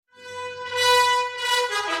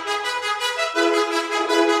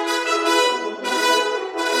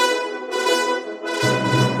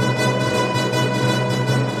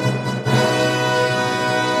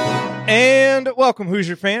Welcome,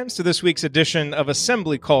 Hoosier fans, to this week's edition of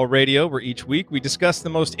Assembly Call Radio, where each week we discuss the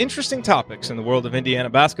most interesting topics in the world of Indiana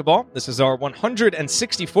basketball. This is our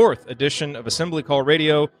 164th edition of Assembly Call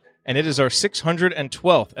Radio, and it is our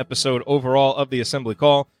 612th episode overall of the Assembly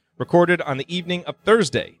Call, recorded on the evening of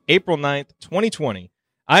Thursday, April 9th, 2020.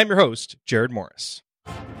 I am your host, Jared Morris.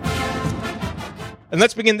 And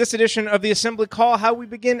let's begin this edition of the Assembly Call how we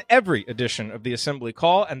begin every edition of the Assembly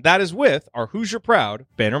Call, and that is with our Hoosier Proud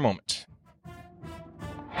banner moment.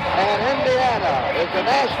 And Indiana is the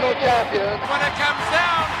national champion. When it comes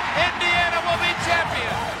down, Indiana will be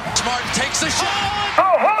champion. Smart takes the shot. The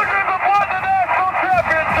Hoosiers have won the national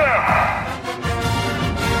championship.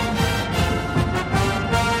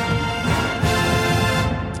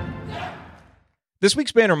 This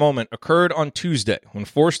week's banner moment occurred on Tuesday when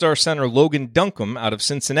four-star center Logan Duncomb out of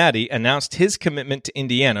Cincinnati announced his commitment to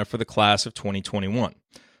Indiana for the class of 2021.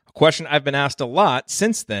 A question I've been asked a lot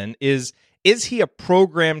since then is he a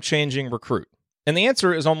program-changing recruit? And the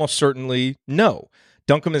answer is almost certainly no.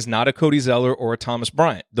 Duncomb is not a Cody Zeller or a Thomas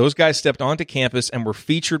Bryant. Those guys stepped onto campus and were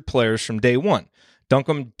featured players from day one.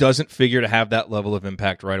 Duncomb doesn't figure to have that level of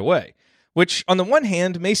impact right away, which on the one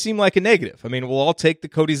hand may seem like a negative. I mean, we'll all take the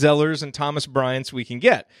Cody Zellers and Thomas Bryants we can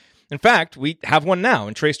get. In fact, we have one now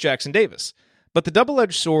in Trace Jackson Davis. But the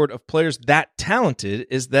double-edged sword of players that talented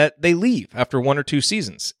is that they leave after one or two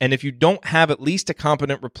seasons. And if you don't have at least a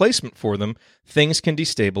competent replacement for them, things can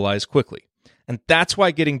destabilize quickly. And that's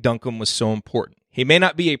why getting Duncomb was so important. He may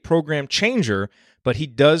not be a program changer, but he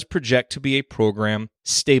does project to be a program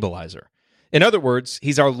stabilizer. In other words,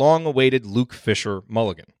 he's our long-awaited Luke Fisher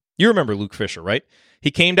Mulligan. You remember Luke Fisher, right?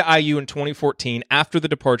 He came to IU in 2014 after the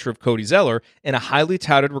departure of Cody Zeller in a highly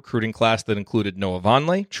touted recruiting class that included Noah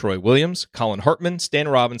Vonleh, Troy Williams, Colin Hartman, Stan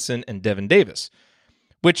Robinson, and Devin Davis,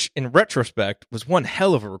 which in retrospect was one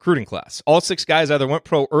hell of a recruiting class. All six guys either went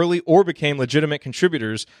pro early or became legitimate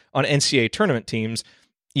contributors on NCAA tournament teams,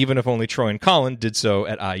 even if only Troy and Colin did so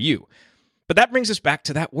at IU. But that brings us back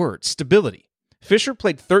to that word, stability. Fisher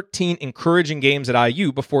played 13 encouraging games at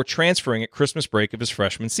IU before transferring at Christmas break of his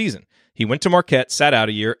freshman season. He went to Marquette, sat out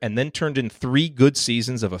a year, and then turned in 3 good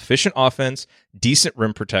seasons of efficient offense, decent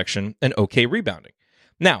rim protection, and okay rebounding.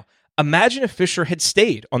 Now, imagine if Fisher had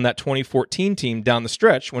stayed on that 2014 team down the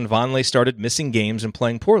stretch when Vonleh started missing games and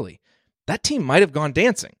playing poorly. That team might have gone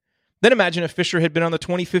dancing. Then imagine if Fisher had been on the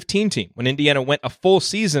 2015 team when Indiana went a full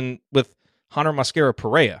season with Hunter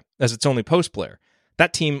Mosquera-Perea as its only post player.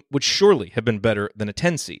 That team would surely have been better than a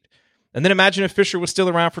 10 seed. And then imagine if Fisher was still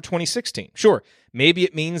around for 2016. Sure, maybe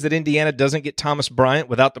it means that Indiana doesn't get Thomas Bryant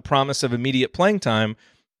without the promise of immediate playing time,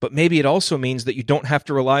 but maybe it also means that you don't have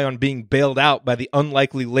to rely on being bailed out by the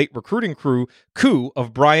unlikely late recruiting coup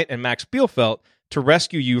of Bryant and Max Bielfeldt to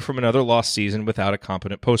rescue you from another lost season without a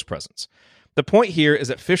competent post presence. The point here is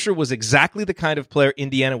that Fisher was exactly the kind of player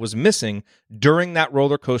Indiana was missing during that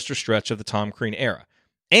roller coaster stretch of the Tom Crean era,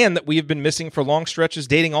 and that we have been missing for long stretches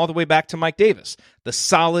dating all the way back to Mike Davis, the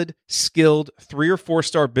solid, skilled 3 or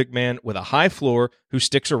 4-star big man with a high floor who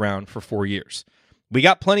sticks around for 4 years. We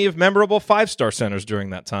got plenty of memorable 5-star centers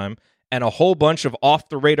during that time, and a whole bunch of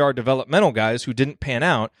off-the-radar developmental guys who didn't pan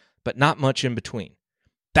out, but not much in between.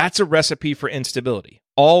 That's a recipe for instability,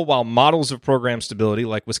 all while models of program stability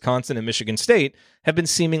like Wisconsin and Michigan State have been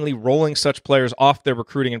seemingly rolling such players off their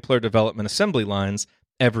recruiting and player development assembly lines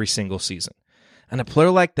every single season. And a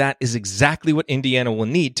player like that is exactly what Indiana will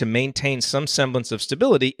need to maintain some semblance of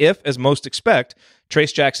stability if, as most expect,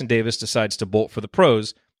 Trace Jackson Davis decides to bolt for the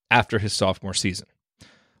pros after his sophomore season.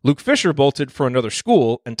 Luke Fisher bolted for another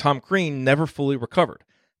school, and Tom Crean never fully recovered.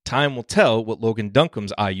 Time will tell what Logan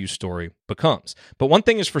Duncomb's IU story becomes. But one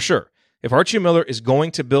thing is for sure, if Archie Miller is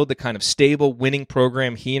going to build the kind of stable, winning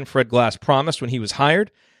program he and Fred Glass promised when he was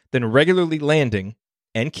hired, then regularly landing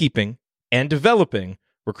and keeping and developing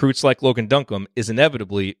recruits like Logan Duncomb is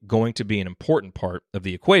inevitably going to be an important part of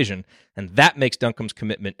the equation, and that makes Duncomb's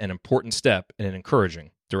commitment an important step in an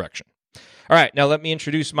encouraging direction. All right, now let me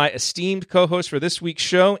introduce my esteemed co-host for this week's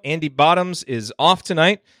show. Andy Bottoms is off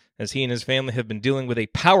tonight, as he and his family have been dealing with a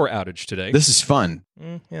power outage today. This is fun.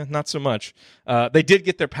 Yeah, not so much. They did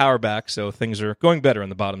get their power back, so things are going better in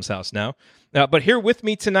the Bottoms house now. But here with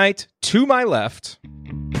me tonight, to my left...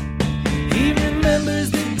 He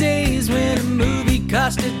remembers the days when a movie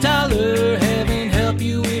cost $1. Heaven help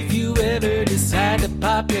you if you ever decide to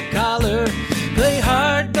pop your collar. Play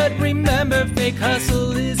hard, but remember, fake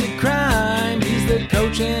hustle is a crime. He's the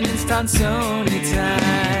coach and it's Tonsoni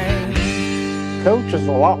time. Coach is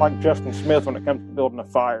a lot like Justin Smith when it comes to building a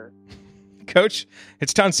fire. Coach,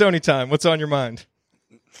 it's Tonsoni time. What's on your mind?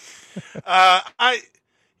 I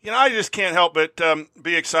just can't help but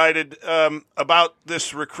be excited about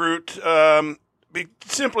this recruit.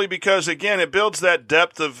 simply because, again, it builds that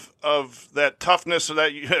depth of that toughness, of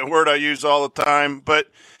that word I use all the time. But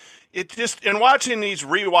it just, in watching these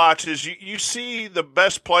rewatches, you see the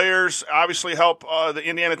best players obviously help the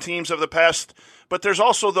Indiana teams of the past, but there's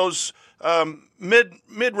also those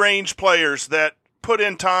mid-range players that put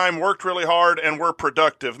in time, worked really hard, and were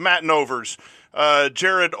productive. Matt Novers,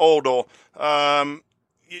 Jared Oldle,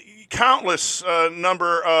 countless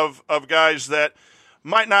number of guys that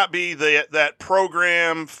might not be that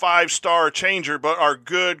program 5-star changer, but are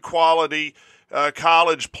good quality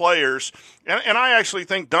college players. And I actually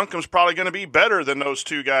think Duncomb's probably going to be better than those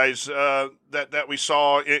two guys that we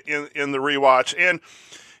saw in the rewatch. And,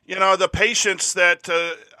 the patience that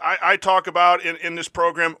I talk about in this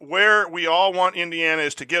program, where we all want Indiana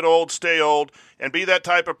is to get old, stay old, and be that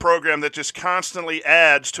type of program that just constantly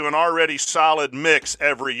adds to an already solid mix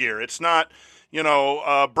every year. It's not,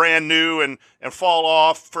 brand new and fall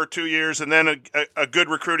off for 2 years and then a good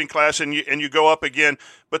recruiting class and you go up again.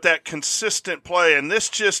 But that consistent play, and this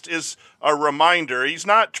just is a reminder. He's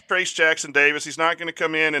not Trace Jackson Davis. He's not going to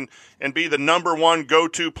come in and be the number one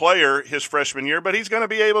go-to player his freshman year, but he's going to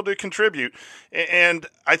be able to contribute. And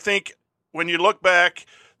I think when you look back,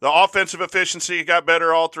 the offensive efficiency got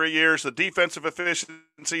better all 3 years. The defensive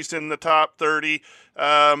efficiency's in the top 30.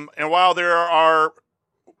 And while there are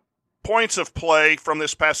points of play from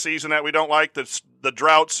this past season that we don't like, the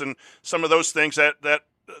droughts and some of those things that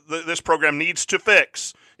this program needs to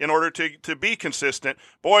fix in order to be consistent.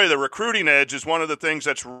 Boy, the recruiting edge is one of the things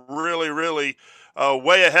that's really, really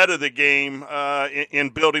way ahead of the game in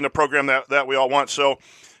building a program that we all want. So,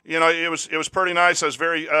 it was pretty nice. I was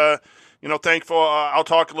very, thankful. I'll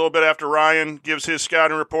talk a little bit after Ryan gives his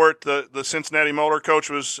scouting report. The Cincinnati Moeller coach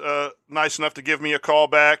was nice enough to give me a call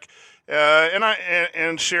back.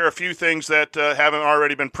 And share a few things that haven't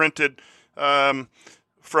already been printed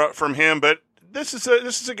from him. But this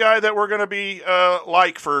is a guy that we're going to be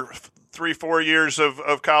for 3-4 years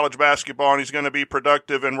of college basketball, and he's going to be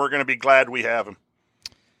productive, and we're going to be glad we have him.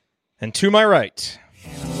 And to my right,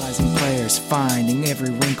 analyzing players, finding every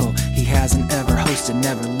wrinkle. He hasn't ever hosted,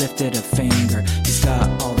 never lifted a finger. He's got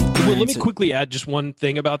all the. Well, let me quickly add just one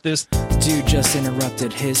thing about this. Dude just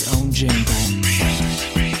interrupted his own jingle.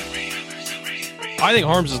 I think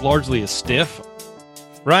Harms is largely a stiff.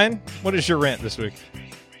 Ryan, what is your rant this week?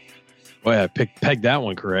 Boy, I pegged that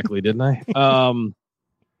one correctly, didn't I?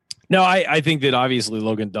 No, I think that obviously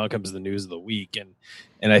Logan Duncomb is the news of the week,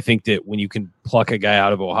 and I think that when you can pluck a guy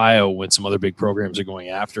out of Ohio when some other big programs are going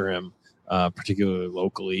after him, particularly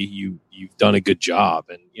locally, you've done a good job.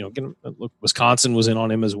 And look, Wisconsin was in on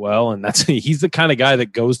him as well, and he's the kind of guy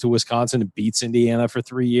that goes to Wisconsin and beats Indiana for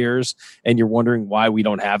 3 years, and you're wondering why we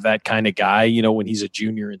don't have that kind of guy. When he's a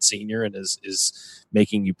junior and senior and is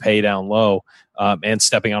making you pay down low and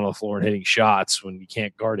stepping out on the floor and hitting shots when you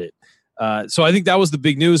can't guard it. So I think that was the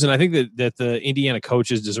big news, and I think that the Indiana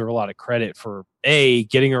coaches deserve a lot of credit for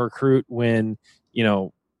getting a recruit when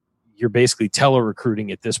you're basically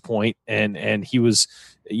tele-recruiting at this point, and he was,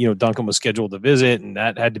 Duncomb was scheduled to visit, and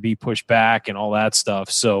that had to be pushed back and all that stuff.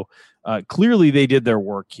 So clearly they did their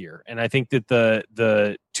work here, and I think that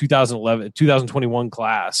the 2021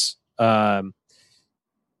 class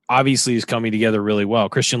obviously is coming together really well.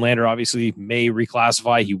 Christian Lander obviously may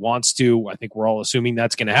reclassify. He wants to. I think we're all assuming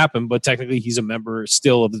that's going to happen, but technically he's a member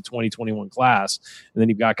still of the 2021 class. And then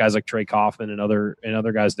you've got guys like Trey Kaufman and other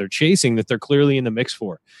guys they're chasing that they're clearly in the mix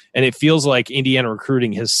for. And it feels like Indiana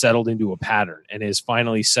recruiting has settled into a pattern and has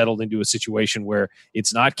finally settled into a situation where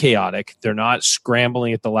it's not chaotic. They're not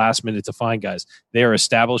scrambling at the last minute to find guys. They are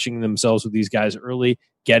establishing themselves with these guys early,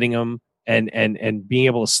 getting them and being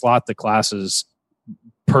able to slot the classes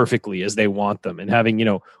perfectly as they want them, and having,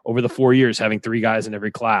 over the 4 years, having 3 guys in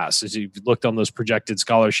every class, as you've looked on those projected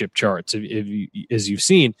scholarship charts, as you've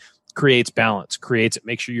seen, creates balance, it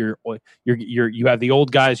makes sure you have the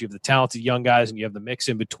old guys, you have the talented young guys, and you have the mix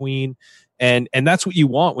in between. And that's what you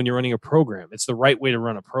want when you're running a program. It's the right way to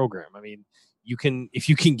run a program. I mean, if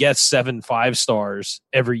you can get 7 5-stars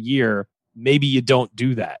every year, maybe you don't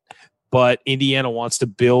do that. But Indiana wants to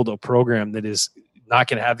build a program that is not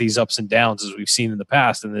going to have these ups and downs as we've seen in the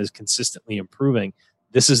past, and is consistently improving.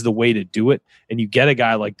 This is the way to do it. And you get a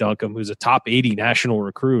guy like Duncomb, who's a top 80 national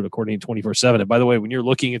recruit, according to 24/7. And by the way, when you're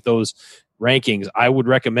looking at those rankings, I would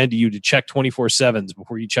recommend to you to check 24/7s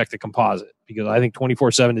before you check the composite, because I think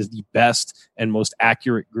 24/7 is the best and most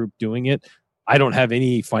accurate group doing it. I don't have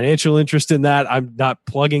any financial interest in that. I'm not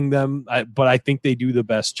plugging them, but I think they do the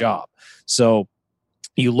best job. So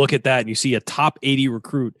you look at that and you see a top 80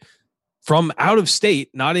 recruit from out of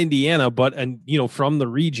state, not Indiana, but from the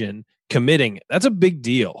region, committing, that's a big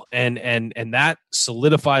deal. And that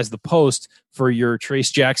solidifies the post for your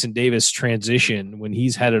Trace Jackson Davis transition when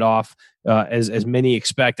he's headed off, as many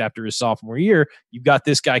expect after his sophomore year. You've got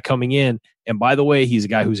this guy coming in. And by the way, he's a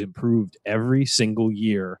guy who's improved every single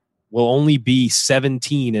year. Will only be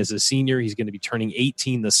 17 as a senior. He's going to be turning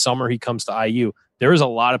 18 the summer he comes to IU. There is a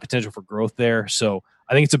lot of potential for growth there. So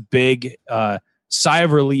I think it's a big sigh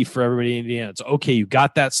of relief for everybody in Indiana. It's okay, you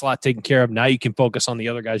got that slot taken care of. Now you can focus on the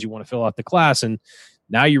other guys you want to fill out the class. And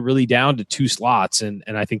now you're really down to 2 slots. And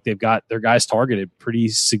I think they've got their guys targeted pretty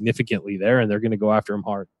significantly there, and they're going to go after him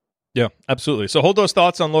hard. Yeah, absolutely. So hold those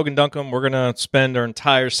thoughts on Logan Duncomb. We're going to spend our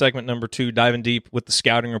entire segment number 2 diving deep with the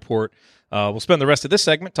scouting report. We'll spend the rest of this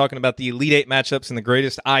segment talking about the Elite 8 matchups in the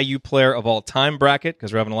greatest IU player of all time bracket,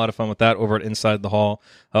 because we're having a lot of fun with that over at Inside the Hall.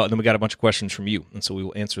 And then we got a bunch of questions from you, and so we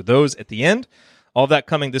will answer those at the end. All that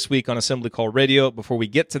coming this week on Assembly Call Radio. Before we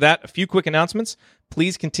get to that, a few quick announcements.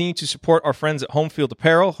 Please continue to support our friends at Home Field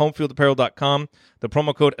Apparel, homefieldapparel.com. The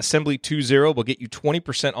promo code Assembly20 will get you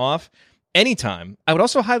 20% off anytime. I would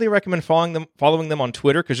also highly recommend following them on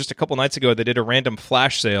Twitter, because just a couple nights ago they did a random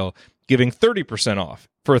flash sale giving 30% off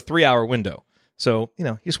for a 3-hour window. So,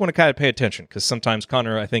 you just want to kind of pay attention, because sometimes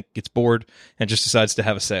Connor, I think, gets bored and just decides to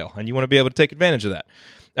have a sale, and you want to be able to take advantage of that.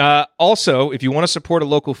 Also, if you want to support a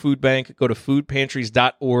local food bank, go to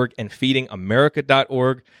foodpantries.org and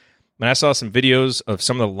feedingamerica.org. And I saw some videos of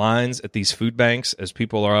some of the lines at these food banks, as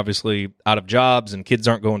people are obviously out of jobs and kids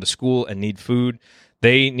aren't going to school and need food.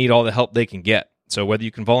 They need all the help they can get. So whether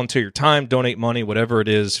you can volunteer your time, donate money, whatever it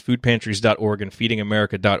is, foodpantries.org and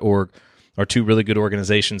feedingamerica.org are 2 really good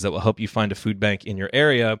organizations that will help you find a food bank in your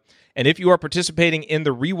area. And if you are participating in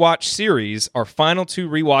the rewatch series, our final 2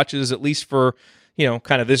 rewatches, at least for,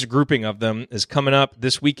 kind of this grouping of them, is coming up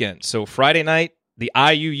this weekend. So Friday night, the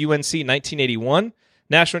IU-UNC 1981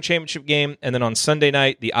 National Championship game, and then on Sunday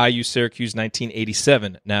night, the IU-Syracuse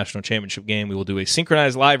 1987 National Championship game. We will do a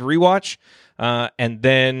synchronized live rewatch, and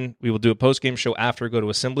then we will do a post-game show after. Go to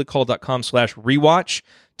assemblycall.com/rewatch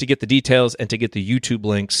to get the details and to get the YouTube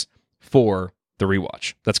links for the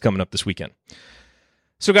rewatch. That's coming up this weekend.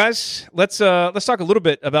 So, guys, let's talk a little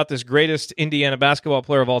bit about this greatest Indiana basketball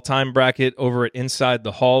player of all time bracket over at Inside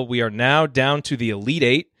the Hall. We are now down to the Elite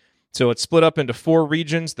 8. So it's split up into 4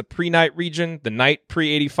 regions: the pre-night region, the night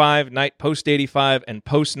pre-85, night post-85, and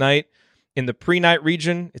post-night. In the pre-night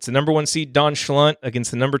region, it's the number 1 seed Don Schlunt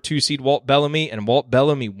against the number 2 seed Walt Bellamy, and Walt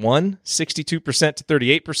Bellamy won 62% to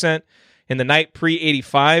 38%. In the night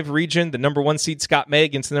pre-85 region, the number 1 seed Scott May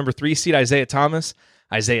against the number 3 seed Isaiah Thomas.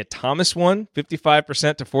 Isaiah Thomas won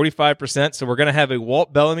 55% to 45%. So we're going to have a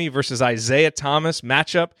Walt Bellamy versus Isaiah Thomas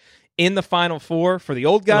matchup in the Final Four for the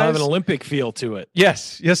old guys. It'll have an Olympic feel to it.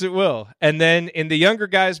 Yes, it will. And then in the younger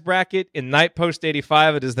guys bracket, in night post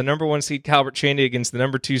 85, it is the number 1 seed Calbert Chaney against the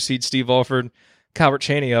number 2 seed Steve Alford. Calbert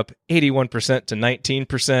Chaney up 81% to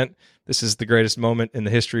 19%. This is the greatest moment in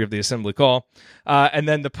the history of the Assembly Call. And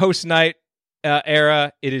then the post-night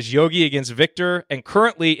era, it is Yogi against Victor, and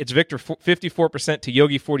currently it's Victor 54% to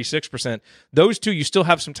Yogi 46%. Those 2, you still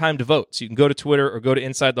have some time to vote, so you can go to Twitter or go to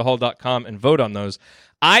InsideTheHall.com and vote on those.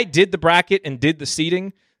 I did the bracket and did the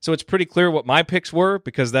seeding, so it's pretty clear what my picks were,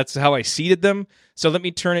 because that's how I seeded them. So let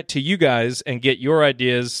me turn it to you guys and get your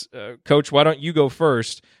ideas. Coach, why don't you go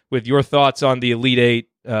first with your thoughts on the Elite 8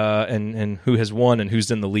 and who has won and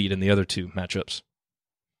who's in the lead in the other 2 matchups?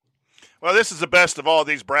 Well, this is the best of all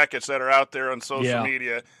these brackets that are out there on social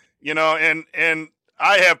media, and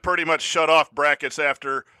I have pretty much shut off brackets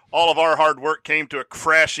after all of our hard work came to a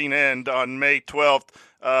crashing end on May 12th.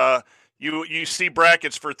 You see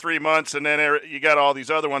brackets for 3 months, and then you got all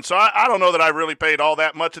these other ones. So I don't know that I really paid all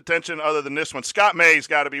that much attention other than this one. Scott May's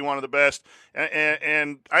got to be one of the best,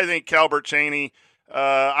 and I think Calbert Chaney,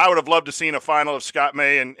 I would have loved to seen a final of Scott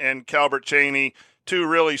May and Calbert Chaney, 2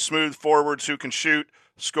 really smooth forwards who can shoot,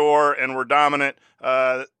 score, and were dominant.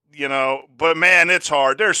 But man, it's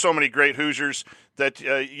hard. There's so many great Hoosiers that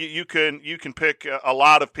you can pick a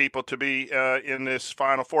lot of people to be in this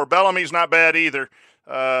Final Four. Bellamy's not bad either.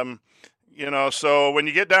 So when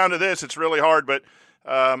you get down to this, it's really hard. But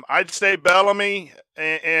I'd say Bellamy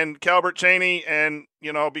and Calbert Chaney, and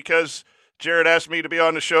because Jared asked me to be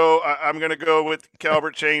on the show, I'm going to go with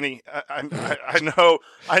Calbert Chaney. I know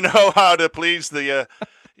how to please the.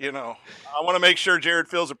 I want to make sure Jared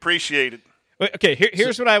feels appreciated. Okay,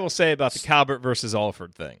 here's what I will say about the Calbert versus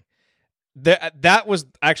Alford thing. That was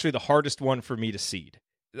actually the hardest one for me to seed.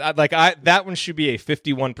 That one should be a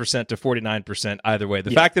 51% to 49% either way.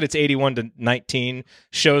 The fact that it's 81-19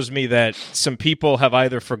 shows me that some people have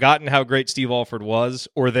either forgotten how great Steve Alford was,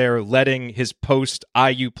 or they're letting his post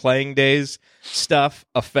IU playing days stuff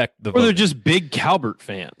affect the vote. Or they're just big Calvert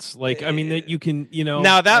fans. Like, I mean, that you can,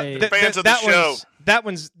 fans of the show. That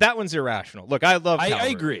one's irrational. Look, I love Calvert. I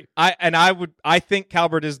agree. I think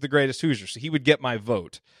Calvert is the greatest Hoosier, so he would get my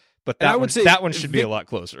vote. But that one should be a lot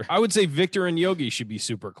closer. I would say Victor and Yogi should be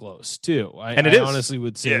super close too. I honestly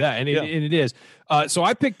would say that, and it is. So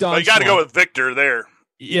I picked Don. You got to go with Victor there.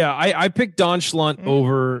 Yeah, I picked Don Schlunt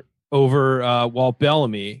over Walt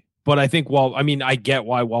Bellamy, but I think I get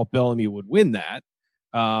why Walt Bellamy would win that.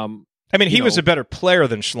 He was a better player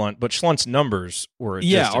than Schlunt, but Schlunt's numbers were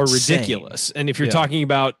are ridiculous. And if you're talking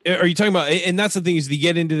about, and that's the thing is, you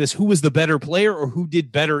get into this, who was the better player or who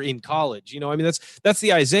did better in college? That's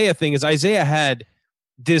the Isaiah thing. Is Isaiah had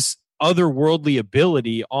this otherworldly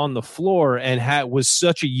ability on the floor and was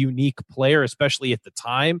such a unique player, especially at the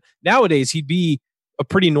time. Nowadays, he'd be a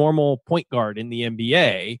pretty normal point guard in the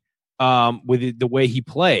NBA with the way he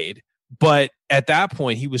played. But at that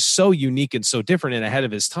point, he was so unique and so different and ahead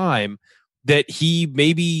of his time that he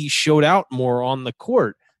maybe showed out more on the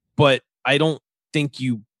court. But I don't think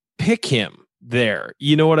you pick him there.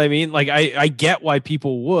 You know what I mean? Like, I get why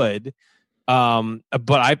people would, but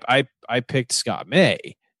I picked Scott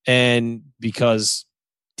May, and because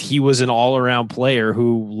he was an all-around player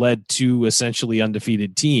who led two essentially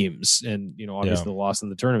undefeated teams, and obviously lost in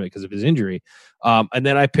the tournament because of his injury. And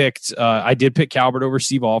then I did pick Calvert over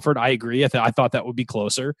Steve Alford. I agree. I thought that would be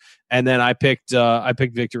closer. And then I picked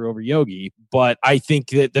Victor over Yogi. But I think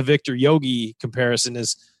that the Victor Yogi comparison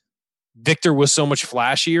is Victor was so much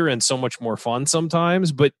flashier and so much more fun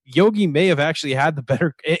sometimes. But Yogi may have actually had the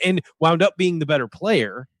better and wound up being the better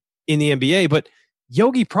player in the NBA. But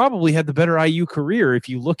Yogi probably had the better IU career if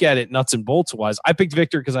you look at it nuts and bolts wise. I picked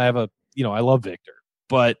Victor because I love Victor,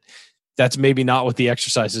 but that's maybe not what the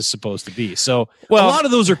exercise is supposed to be. So a lot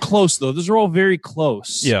of those are close, though. Those are all very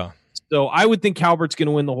close. Yeah. So I would think Calvert's going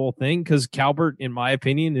to win the whole thing because Calvert, in my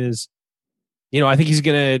opinion, is, I think he's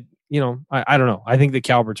going to, I don't know. I think that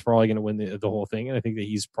Calvert's probably going to win the whole thing, and I think that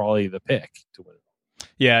he's probably the pick to win.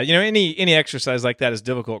 Yeah, any exercise like that is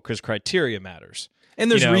difficult because criteria matters. And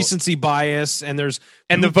there's recency bias, and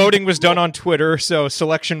the voting was done on Twitter, so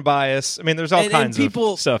selection bias. I mean, there's all kinds of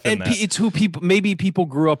stuff in that. It's who people. Maybe people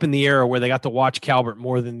grew up in the era where they got to watch Calvert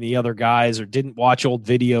more than the other guys, or didn't watch old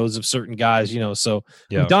videos of certain guys. So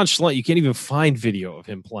Don Schlunt, you can't even find video of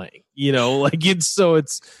him playing.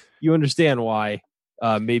 It's you understand why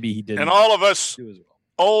maybe he didn't. And all of us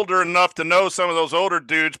older enough to know some of those older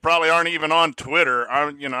dudes probably aren't even on Twitter.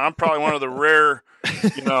 I'm probably one of the rare,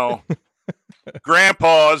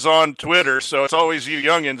 grandpas on Twitter, so it's always you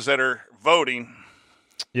youngins that are voting.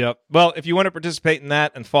 Yep. Well, if you want to participate in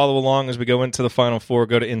that and follow along as we go into the Final Four,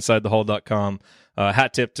 go to InsideTheHall.com.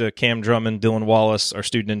 Hat tip to Cam Drummond, Dylan Wallace, our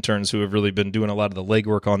student interns who have really been doing a lot of the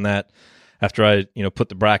legwork on that. After I put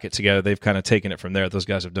the bracket together, they've kind of taken it from there. Those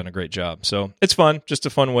guys have done a great job. So it's fun, just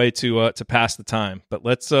a fun way to pass the time. But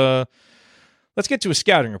let's get to a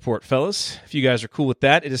scouting report, fellas. If you guys are cool with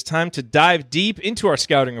that, it is time to dive deep into our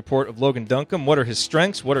scouting report of Logan Duncomb. What are his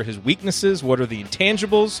strengths? What are his weaknesses? What are the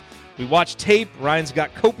intangibles? We watched tape. Ryan's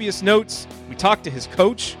got copious notes. We talked to his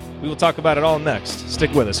coach. We will talk about it all next.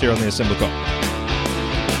 Stick with us here on the Assembly Call.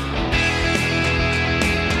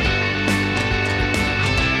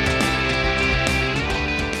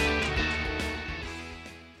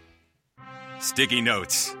 Sticky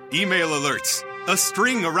notes, email alerts, a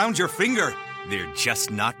string around your finger. They're just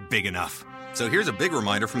not big enough. So here's a big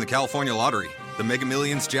reminder from the California Lottery. The Mega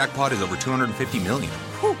Millions jackpot is over $250 million.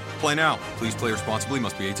 Whew. Play now. Please play responsibly.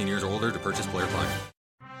 Must be 18 years or older to purchase player fine.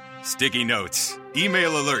 Sticky notes,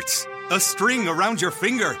 email alerts, a string around your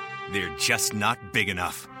finger. They're just not big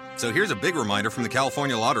enough. So here's a big reminder from the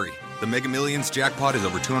California Lottery. The Mega Millions jackpot is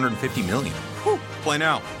over $250 million. Whew. Play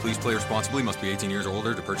now. Please play responsibly. Must be 18 years or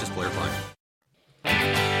older to purchase player fine.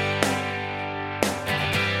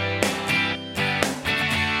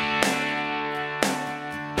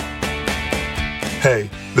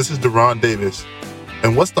 Hey, this is Deron Davis.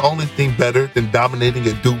 And what's the only thing better than dominating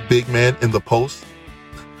a Duke big man in the post?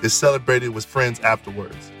 It's celebrated with friends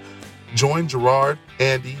afterwards. Join Gerard,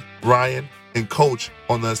 Andy, Ryan, and Coach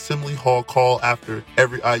on the Assembly Hall call after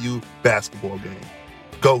every IU basketball game.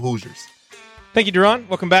 Go Hoosiers. Thank you, Deron.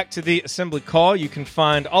 Welcome back to the Assembly Call. You can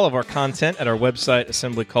find all of our content at our website,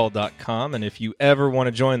 assemblycall.com. And if you ever want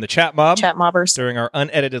to join the chat mobbers during our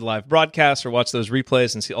unedited live broadcasts or watch those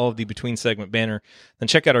replays and see all of the between segment banner, then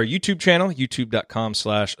check out our YouTube channel,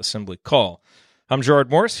 youtube.com/assemblycall. I'm Gerard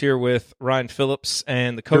Morris here with Ryan Phillips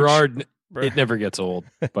and the coach. Gerard, it never gets old,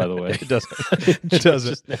 by the way. It doesn't. It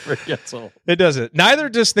doesn't. Just never gets old. It doesn't. Neither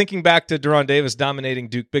just thinking back to Deron Davis dominating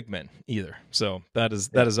Duke big men either. So that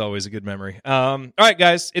is always a good memory. All right,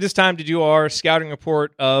 guys, it is time to do our scouting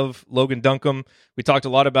report of Logan Duncomb. We talked a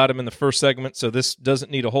lot about him in the first segment, so this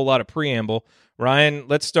doesn't need a whole lot of preamble. Ryan,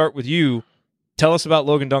 let's start with you. Tell us about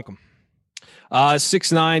Logan Duncomb.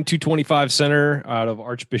 6'9", 225 center out of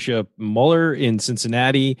Archbishop Muller in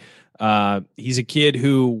Cincinnati. He's a kid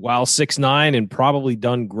who, while 6'9" and probably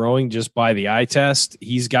done growing just by the eye test,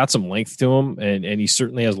 he's got some length to him, and he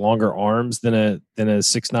certainly has longer arms than a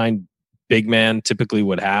 6'9" big man typically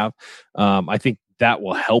would have. I think that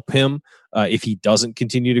will help him if he doesn't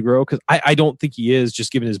continue to grow, because I don't think he is,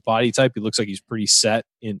 just given his body type. He looks like he's pretty set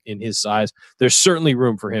in his size. There's certainly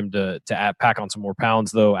room for him to pack on some more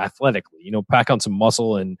pounds, though, athletically. Pack on some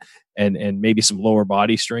muscle and maybe some lower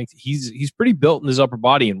body strength. He's pretty built in his upper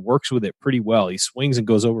body and works with it pretty well. He swings and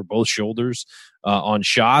goes over both shoulders on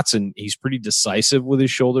shots, and he's pretty decisive with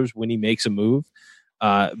his shoulders when he makes a move.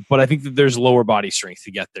 But I think that there's lower body strength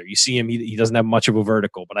to get there. You see him, he doesn't have much of a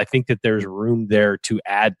vertical, but I think that there's room there to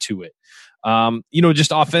add to it.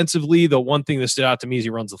 Just offensively, the one thing that stood out to me is he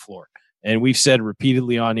runs the floor. And we've said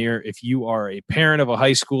repeatedly on here, if you are a parent of a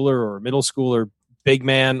high schooler or a middle schooler big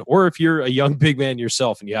man, or if you're a young big man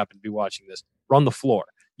yourself and you happen to be watching this, run the floor.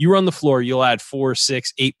 You run the floor, you'll add 4,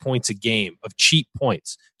 6, 8 points a game of cheap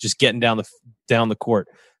points, just getting down the court.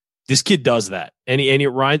 This kid does that. And it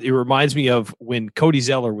reminds me of when Cody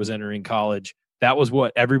Zeller was entering college. That was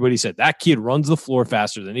what everybody said. That kid runs the floor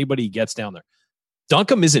faster than anybody gets down there.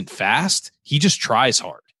 Duncomb isn't fast. He just tries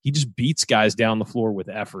hard. He just beats guys down the floor with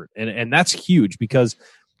effort. And that's huge because,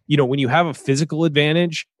 when you have a physical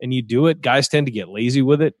advantage and you do it, guys tend to get lazy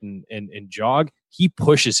with it and jog. He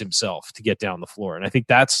pushes himself to get down the floor. And I think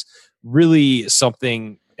that's really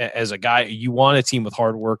something as a guy, you want a team with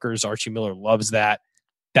hard workers. Archie Miller loves that.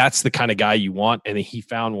 That's the kind of guy you want, and he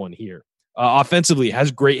found one here. Offensively,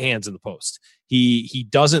 has great hands in the post. He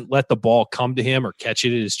doesn't let the ball come to him or catch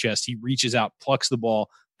it at his chest. He reaches out, plucks the ball,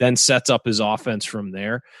 then sets up his offense from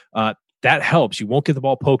there. That helps. You won't get the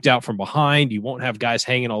ball poked out from behind. You won't have guys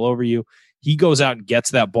hanging all over you. He goes out and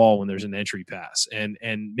gets that ball when there's an entry pass and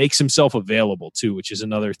makes himself available too, which is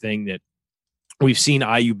another thing that we've seen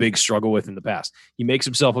IU big struggle with in the past. He makes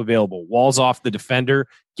himself available, walls off the defender,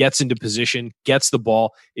 gets into position, gets the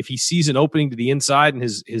ball. If he sees an opening to the inside and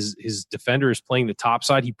his defender is playing the top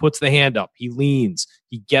side, he puts the hand up, he leans,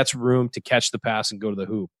 he gets room to catch the pass and go to the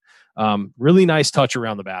hoop. Really nice touch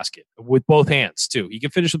around the basket with both hands too. He can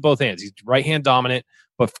finish with both hands. He's right hand dominant,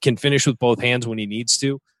 but can finish with both hands when he needs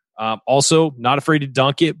to. Also, not afraid to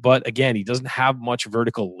dunk it, but again, he doesn't have much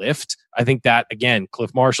vertical lift. I think that, again,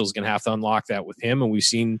 Cliff Marshall is going to have to unlock that with him. And we've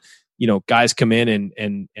seen, guys come in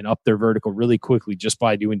and up their vertical really quickly just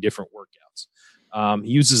by doing different workouts.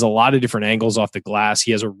 He uses a lot of different angles off the glass.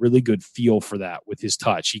 He has a really good feel for that with his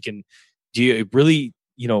touch. He can really,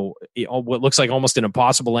 what looks like almost an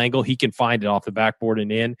impossible angle, he can find it off the backboard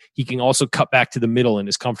and in. He can also cut back to the middle and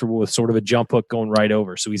is comfortable with sort of a jump hook going right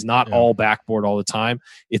over. So he's not all backboard all the time.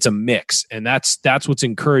 It's a mix. And that's what's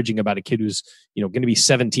encouraging about a kid who's, going to be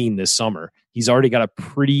 17 this summer. He's already got a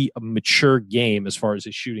pretty mature game as far as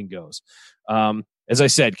his shooting goes. As I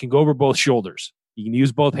said, can go over both shoulders. He can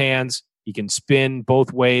use both hands. He can spin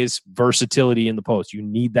both ways. Versatility in the post. You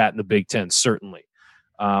need that in the Big Ten, certainly.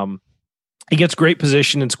 He gets great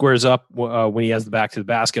position and squares up when he has the back to the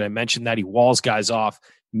basket. I mentioned that he walls guys off,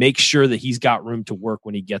 makes sure that he's got room to work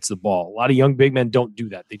when he gets the ball. A lot of young big men don't do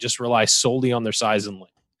that. They just rely solely on their size and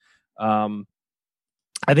length.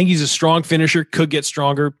 I think he's a strong finisher, could get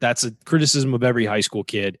stronger. That's a criticism of every high school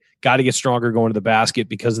kid. Got to get stronger going to the basket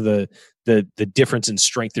because of the difference in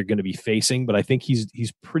strength they're going to be facing. But I think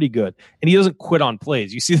he's pretty good. And he doesn't quit on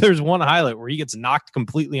plays. You see there's one highlight where he gets knocked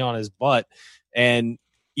completely on his butt and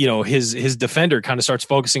his defender kind of starts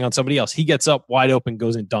focusing on somebody else. He gets up wide open,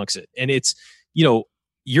 goes and dunks it. And it's,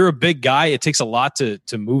 you're a big guy. It takes a lot to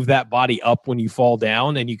move that body up when you fall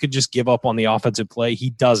down, and you could just give up on the offensive play. He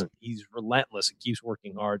doesn't. He's relentless and keeps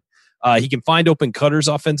working hard. He can find open cutters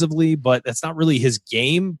offensively, but that's not really his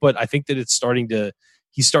game. But I think that he's starting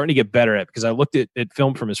to get better at it, because I looked at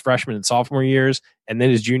film from his freshman and sophomore years and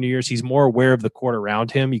then his junior years. He's more aware of the court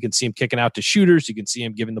around him. You can see him kicking out to shooters. You can see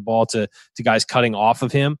him giving the ball to guys cutting off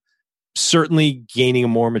of him. Certainly gaining a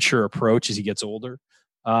more mature approach as he gets older.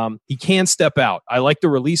 He can step out. I like the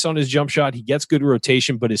release on his jump shot. He gets good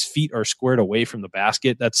rotation, but his feet are squared away from the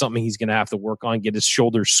basket. That's something he's going to have to work on, get his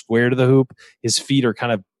shoulders square to the hoop. His feet are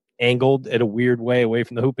kind of angled at a weird way away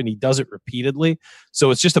from the hoop, and he does it repeatedly.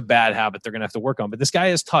 So it's just a bad habit they're going to have to work on. But this guy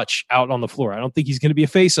has touch out on the floor. I don't think he's going to be a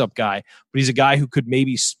face-up guy, but he's a guy who could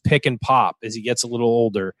maybe pick and pop as he gets a little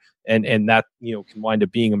older, and that can wind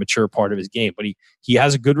up being a mature part of his game. But he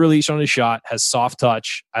has a good release on his shot, has soft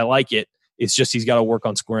touch. I like it. It's just he's got to work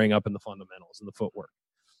on squaring up in the fundamentals and the footwork.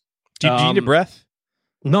 Do you need a breath?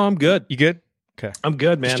 No, I'm good. You good? Okay. I'm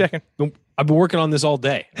good, man. Just checking. I've been working on this all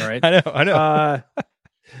day. All right. I know.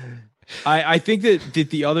 I think that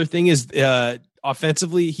the other thing is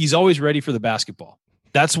offensively, he's always ready for the basketball.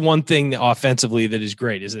 That's one thing offensively that is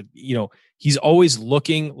great, is that, he's always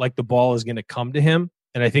looking like the ball is going to come to him.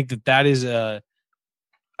 And I think that is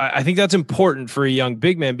I think that's important for a young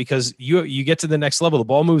big man, because you get to the next level. The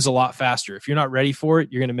ball moves a lot faster. If you're not ready for it,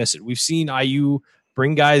 you're going to miss it. We've seen IU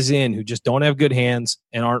bring guys in who just don't have good hands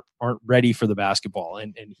and aren't ready for the basketball,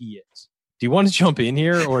 and he is. Do you want to jump in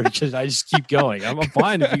here, or should I just keep going? I'm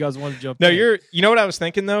fine if you guys want to jump in. No, you know what I was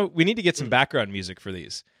thinking, though? We need to get some background music for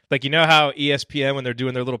these. Like, how ESPN, when they're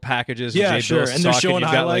doing their little packages, yeah, Jay sure, Billis and they're showing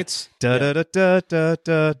highlights. Actually,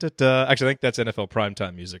 I think that's NFL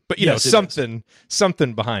primetime music, but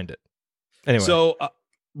something behind it. Anyway, so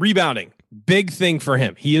rebounding, big thing for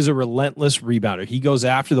him. He is a relentless rebounder. He goes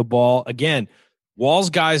after the ball again. Walls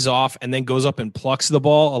guys off and then goes up and plucks the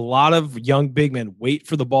ball. A lot of young big men wait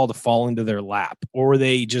for the ball to fall into their lap, or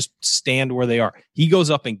they just stand where they are. He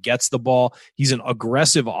goes up and gets the ball. He's an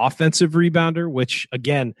aggressive offensive rebounder, which,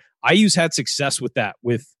 again, IU's had success with that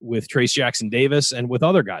with Trace Jackson Davis and with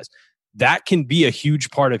other guys. That can be a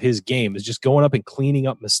huge part of his game, is just going up and cleaning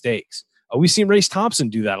up mistakes. We've seen Race Thompson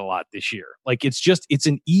do that a lot this year. Like, it's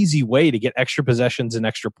an easy way to get extra possessions and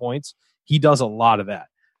extra points. He does a lot of that.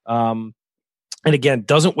 And again,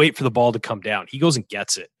 doesn't wait for the ball to come down. He goes and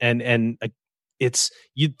gets it. And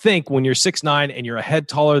you'd think when you're 6'9" and you're a head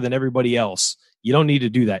taller than everybody else, you don't need to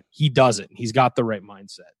do that. He doesn't. He's got the right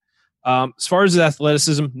mindset. As far as his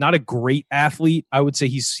athleticism, not a great athlete. I would say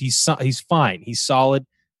he's fine. He's solid.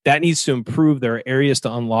 That needs to improve. There are areas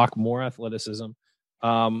to unlock more athleticism.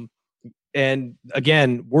 And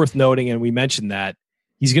again, worth noting, and we mentioned that,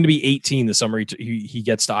 he's going to be 18 the summer he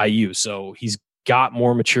gets to IU. So he's got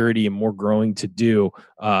more maturity and more growing to do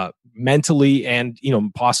mentally and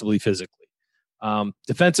possibly physically.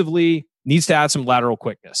 Defensively, needs to add some lateral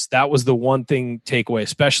quickness. That was the one thing takeaway,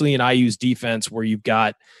 especially in IU's defense, where you've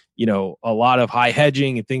got a lot of high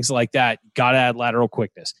hedging and things like that. Got to add lateral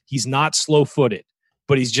quickness. He's not slow-footed,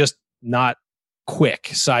 but he's just not quick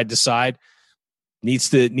side to side. Needs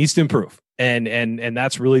to improve. And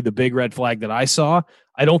that's really the big red flag that I saw.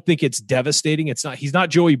 I don't think it's devastating. He's not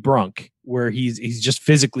Joey Brunk, where he's just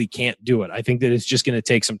physically can't do it. I think that it's just going to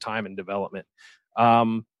take some time and development.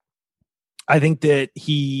 I think that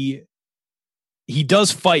he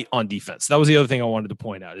does fight on defense. That was the other thing I wanted to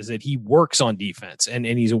point out, is that he works on defense and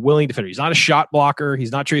he's a willing defender. He's not a shot blocker.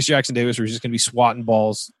 He's not Trace Jackson Davis, where he's just going to be swatting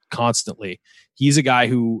balls constantly. He's a guy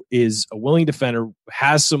who is a willing defender,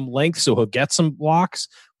 has some length, so he'll get some blocks,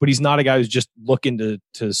 but he's not a guy who's just looking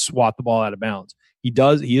to swat the ball out of bounds.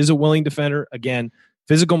 He is a willing defender. Again,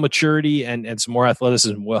 physical maturity and some more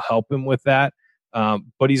athleticism will help him with that.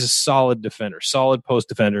 But he's a solid defender, solid post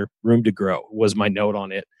defender, room to grow was my note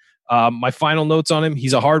on it. My final notes on him: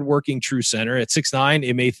 he's a hardworking true center. At 6'9",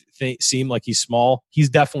 it may seem like he's small. He's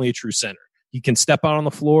definitely a true center. He can step out on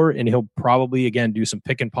the floor, and he'll probably, again, do some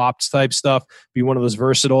pick and pops type stuff, be one of those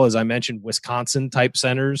versatile, as I mentioned, Wisconsin type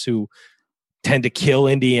centers who tend to kill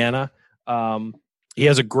Indiana. He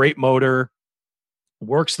has a great motor,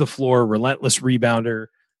 works the floor, relentless rebounder,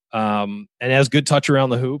 and has good touch around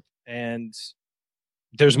the hoop. And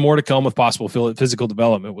there's more to come with possible physical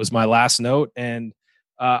development was my last note. And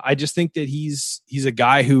I just think that he's a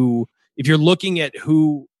guy who, if you're looking at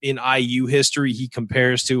who in IU history he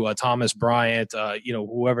compares to, Thomas Bryant,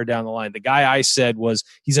 whoever down the line, the guy I said was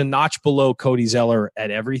he's a notch below Cody Zeller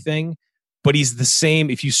at everything, but he's the same.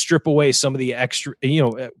 If you strip away some of the extra,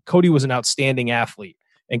 Cody was an outstanding athlete,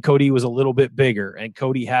 and Cody was a little bit bigger, and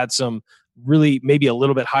Cody had some really maybe a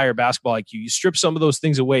little bit higher basketball IQ. You strip some of those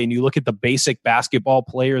things away and you look at the basic basketball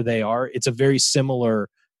player they are, it's a very similar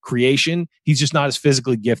creation. He's just not as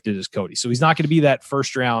physically gifted as Cody. So he's not going to be that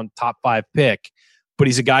first round top 5 pick, but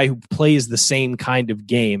he's a guy who plays the same kind of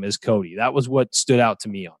game as Cody. That was what stood out to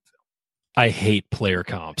me on film. I hate player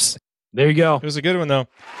comps. There you go. It was a good one, though.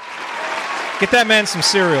 Get that man some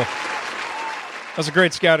cereal. That was a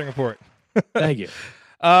great scouting report. Thank you.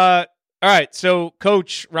 All right. So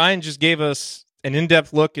Coach Ryan just gave us an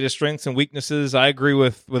in-depth look at his strengths and weaknesses. I agree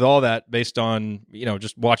with all that based on,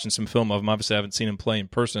 just watching some film of him. Obviously, I haven't seen him play in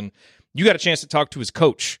person. You got a chance to talk to his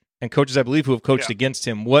coach and coaches, I believe, who have coached against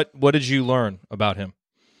him. What did you learn about him?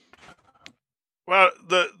 Well,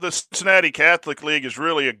 the Cincinnati Catholic League is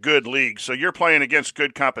really a good league, so you're playing against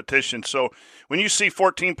good competition. So when you see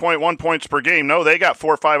 14.1 points per game, no, they got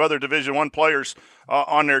 4 or 5 other Division I players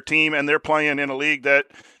on their team, and they're playing in a league that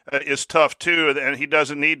is tough too, and he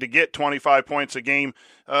doesn't need to get 25 points a game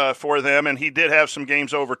for them, and he did have some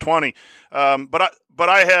games over 20. But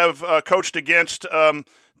I have coached against the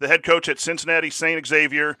head coach at Cincinnati St.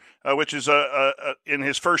 Xavier, which is in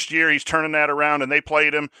his first year, he's turning that around, and they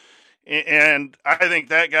played him. And I think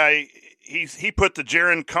that guy, he put the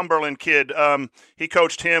Jaron Cumberland kid, he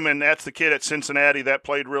coached him, and that's the kid at Cincinnati that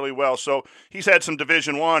played really well. So he's had some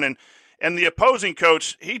Division I, and the opposing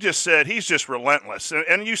coach, he just said he's just relentless.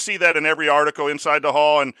 And you see that in every article inside the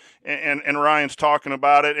hall, and Ryan's talking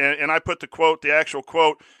about it. And I put the actual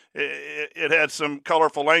quote, it had some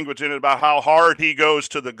colorful language in it about how hard he goes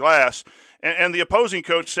to the glass. And the opposing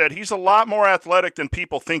coach said he's a lot more athletic than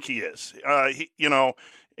people think he is.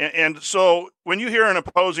 And so when you hear an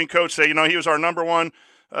opposing coach say, he was our number one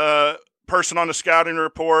person on the scouting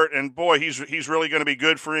report, and boy, he's really going to be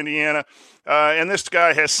good for Indiana. And this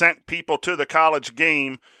guy has sent people to the college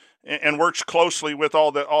game and works closely with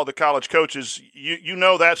all the college coaches. You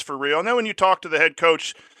know that's for real. And then when you talk to the head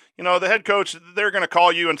coach, the head coach, they're going to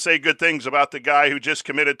call you and say good things about the guy who just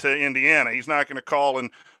committed to Indiana. He's not going to call and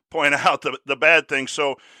point out the bad things.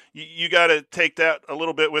 So you got to take that a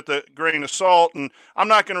little bit with a grain of salt. And I'm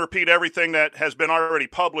not going to repeat everything that has been already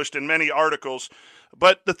published in many articles,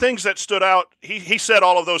 but the things that stood out, he said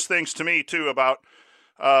all of those things to me too about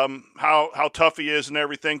how tough he is and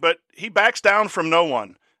everything, but he backs down from no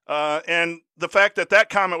one. And the fact that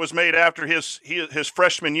comment was made after his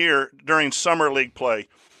freshman year during summer league play,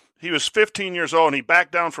 he was 15 years old and he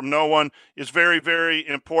backed down from no one, is very, very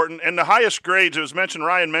important. And the highest grades, it was mentioned,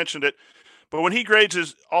 Ryan mentioned it, but when he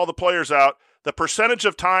grades all the players out, the percentage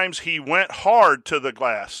of times he went hard to the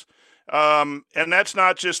glass. And that's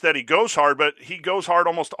not just that he goes hard, but he goes hard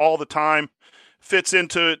almost all the time, fits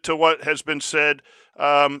into what has been said.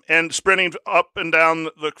 And sprinting up and down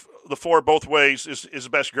the floor both ways is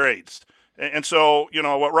best grades. And so,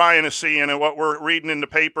 what Ryan is seeing and what we're reading in the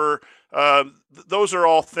paper, those are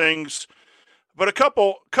all things. But a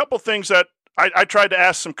couple things that I tried to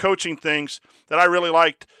ask some coaching things that I really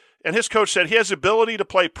liked. And his coach said he has the ability to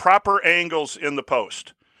play proper angles in the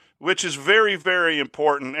post, which is very, very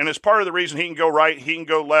important. And it's part of the reason he can go right, he can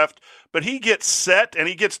go left. But he gets set and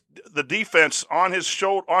he gets the defense on his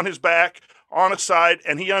shoulder, on his back, on a side,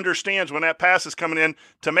 and he understands when that pass is coming in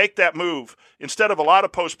to make that move. Instead of a lot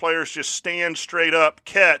of post players just stand straight up,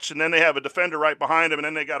 catch, and then they have a defender right behind them, and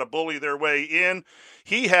then they got to bully their way in.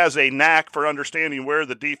 He has a knack for understanding where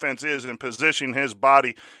the defense is and positioning his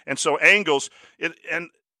body. And so angles,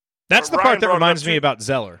 that's the part that reminds me about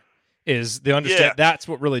Zeller, is the understand. Yeah. That's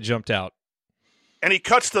what really jumped out. And he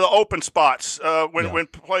cuts to the open spots when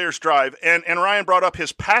players drive. And Ryan brought up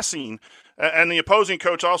his passing. And the opposing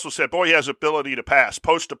coach also said, boy, he has ability to pass,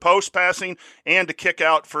 post-to-post passing, and to kick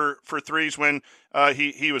out for threes when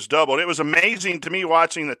he was doubled. It was amazing to me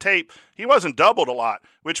watching the tape. He wasn't doubled a lot,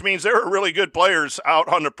 which means there were really good players out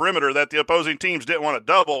on the perimeter that the opposing teams didn't want to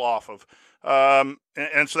double off of.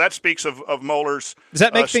 And so that speaks of Moeller's Does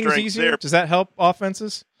that make things easier? There. Does that help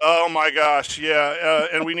offenses? Oh, my gosh, yeah,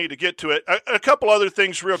 and we need to get to it. A couple other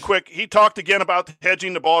things real quick. He talked again about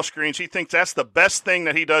hedging the ball screens. He thinks that's the best thing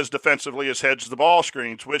that he does defensively is hedge the ball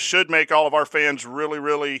screens, which should make all of our fans really,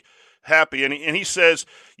 really happy. And he says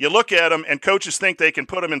you look at them, and coaches think they can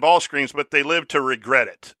put them in ball screens, but they live to regret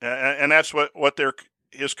it. And that's what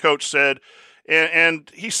his coach said. And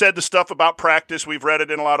he said the stuff about practice. We've read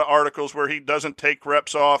it in a lot of articles where he doesn't take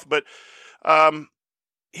reps off. But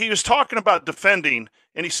he was talking about defending,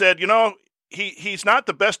 and he said, he's not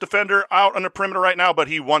the best defender out on the perimeter right now, but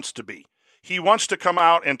he wants to be. He wants to come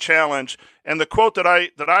out and challenge. And the quote that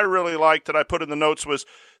I really liked that I put in the notes was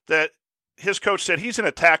that his coach said he's in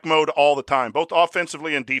attack mode all the time, both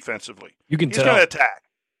offensively and defensively. You can he's tell. Going to attack.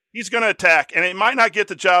 He's going to attack, and it might not get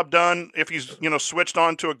the job done if he's switched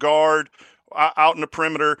on to a guard out in the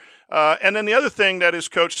perimeter. And then the other thing that his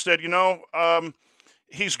coach said,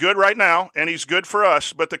 he's good right now, and he's good for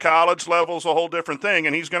us, but the college level is a whole different thing,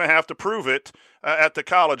 and he's going to have to prove it at the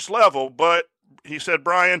college level. But he said,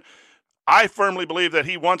 Brian, I firmly believe that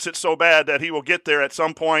he wants it so bad that he will get there at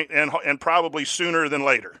some point and probably sooner than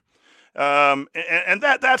later. And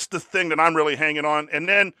that's the thing that I'm really hanging on. And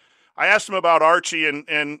then I asked him about Archie,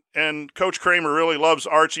 and Coach Kramer really loves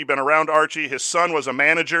Archie, been around Archie. His son was a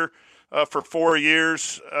manager for 4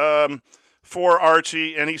 years for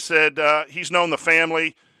Archie, and he said he's known the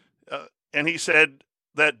family, and he said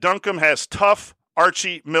that Duncomb has tough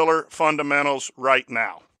Archie Miller fundamentals right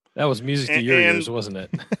now. That was music to your ears, wasn't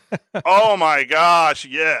it? Oh my gosh,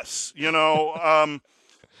 yes.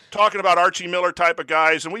 Talking about Archie Miller type of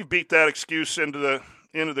guys, and we've beat that excuse into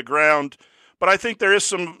the ground. But I think there is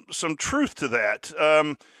some truth to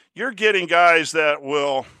that. You're getting guys that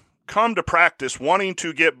will come to practice wanting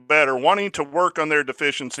to get better, wanting to work on their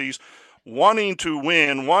deficiencies, wanting to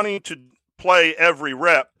win, wanting to play every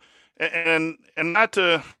rep, and not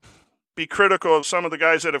to be critical of some of the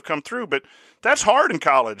guys that have come through, but that's hard in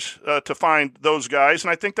college to find those guys,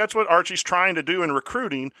 and I think that's what Archie's trying to do in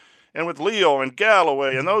recruiting. And with Leo and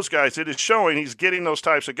Galloway and those guys, it is showing he's getting those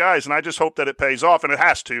types of guys, and I just hope that it pays off, and it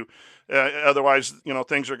has to. Otherwise,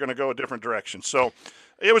 things are going to go a different direction. So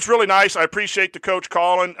it was really nice. I appreciate the coach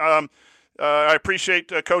calling. I appreciate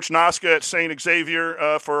Coach Noska at St.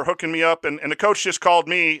 Xavier for hooking me up, and the coach just called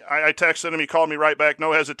me. I texted him. He called me right back,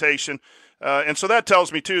 no hesitation. And so that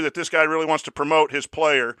tells me, too, that this guy really wants to promote his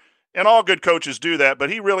player. And all good coaches do that, but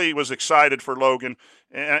he really was excited for Logan,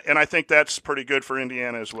 and I think that's pretty good for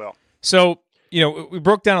Indiana as well. So, we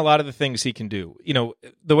broke down a lot of the things he can do.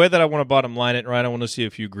 The way that I want to bottom line it, Ryan, I want to see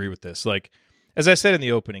if you agree with this. Like, as I said in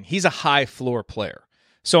the opening, he's a high floor player.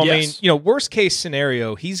 So, Yes. I mean, worst case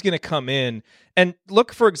scenario, he's going to come in and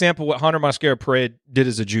look, for example, what Hunter Mosquera-Parade did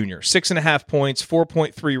as a junior. 6.5 points,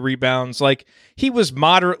 4.3 rebounds. Like, he was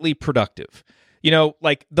moderately productive.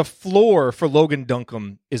 Like the floor for Logan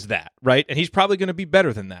Duncomb is that, right? And he's probably going to be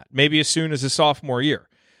better than that, maybe as soon as his sophomore year.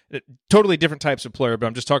 Totally different types of player, but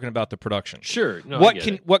I'm just talking about the production. Sure. No,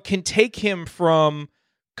 What can take him from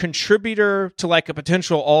contributor to like a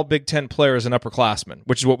potential all Big Ten player as an upperclassman,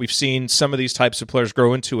 which is what we've seen some of these types of players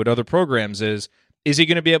grow into at other programs, is he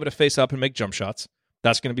going to be able to face up and make jump shots?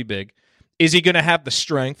 That's going to be big. Is he going to have the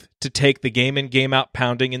strength to take the game in, game out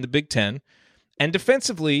pounding in the Big Ten? And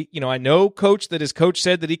defensively, I know Coach that his coach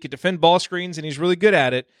said that he could defend ball screens and he's really good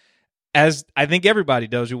at it, as I think everybody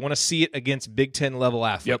does. We want to see it against Big Ten level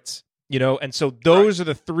athletes. And so those are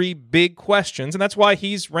the three big questions, and that's why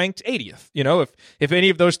he's ranked 80th. If any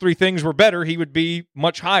of those three things were better, he would be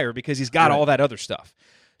much higher because he's got all that other stuff.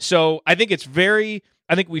 So I think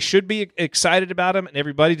I think we should be excited about him, and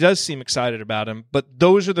everybody does seem excited about him, but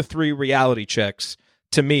those are the three reality checks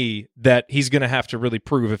to me that he's going to have to really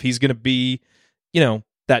prove if he's going to be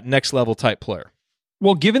that next level type player.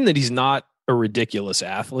 Well, given that he's not a ridiculous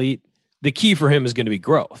athlete, the key for him is going to be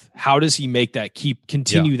growth. How does he make that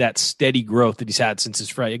continue that steady growth that he's had since his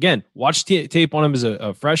freshman? Again, watch tape on him as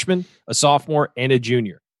a freshman, a sophomore, and a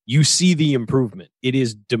junior. You see the improvement. It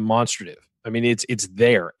is demonstrative. I mean, it's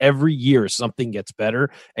there. Every year something gets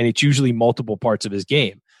better, and it's usually multiple parts of his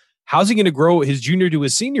game. How's he going to grow his junior to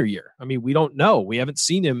his senior year? I mean, we don't know. We haven't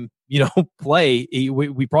seen him, play.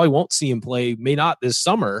 We probably won't see him play, may not this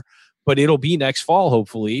summer, but it'll be next fall,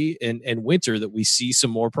 hopefully, and winter that we see some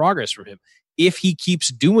more progress from him. If he keeps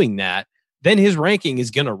doing that, then his ranking is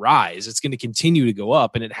going to rise. It's going to continue to go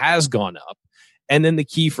up, and it has gone up. And then the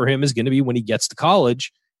key for him is going to be when he gets to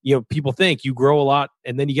college. People think you grow a lot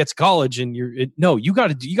and then you get to college and you got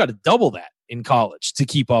to double that in college to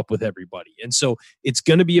keep up with everybody. And so it's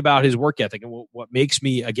going to be about his work ethic. And what makes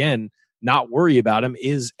me, again, not worry about him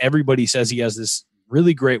is everybody says he has this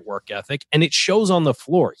really great work ethic, and it shows on the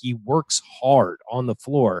floor. He works hard on the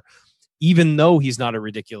floor, even though he's not a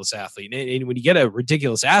ridiculous athlete. And when you get a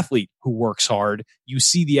ridiculous athlete who works hard, you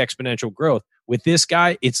see the exponential growth. With this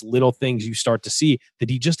guy, it's little things you start to see that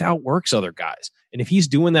he just outworks other guys. And if he's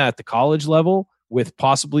doing that at the college level with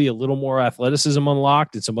possibly a little more athleticism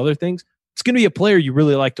unlocked and some other things, it's going to be a player you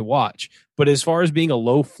really like to watch. But as far as being a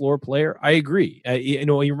low floor player, I agree. He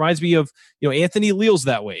reminds me of, Anthony Leal's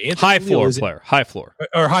that way. High floor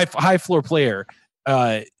high floor player.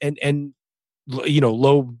 And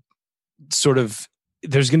low sort of,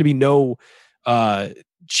 there's going to be no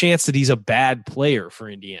chance that he's a bad player for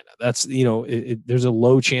Indiana. That's, there's a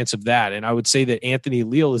low chance of that. And I would say that Anthony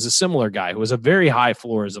Leal is a similar guy who has a very high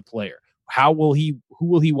floor as a player. Who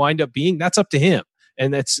will he wind up being? That's up to him.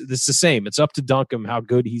 And that's the same. It's up to Duncomb how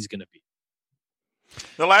good he's going to be.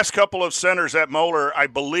 The last couple of centers at Moeller, I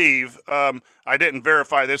believe, I didn't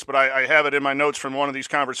verify this, but I have it in my notes from one of these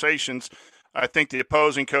conversations. I think the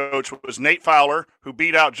opposing coach was Nate Fowler, who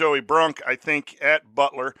beat out Joey Brunk, I think, at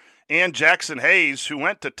Butler, and Jackson Hayes, who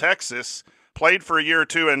went to Texas, played for a year or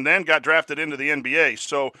two, and then got drafted into the NBA.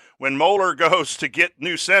 So when Moeller goes to get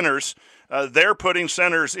new centers, they're putting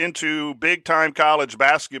centers into big-time college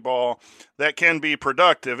basketball that can be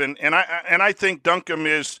productive. And I think Duncomb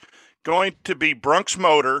is going to be Brunk's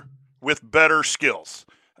motor with better skills.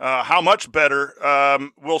 How much better,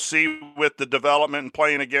 we'll see with the development and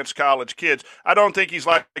playing against college kids. I don't think he's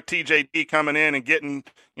like TJD coming in and getting,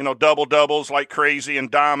 double-doubles like crazy and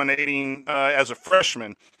dominating as a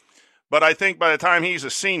freshman. But I think by the time he's a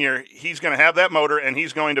senior, he's going to have that motor, and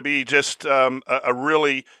he's going to be just a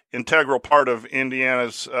really integral part of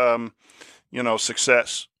Indiana's,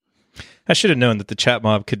 success. I should have known that the chat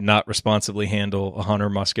mob could not responsibly handle a Hunter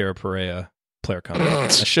Mosquera-Perea player comment. I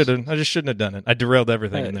just shouldn't have done it. I derailed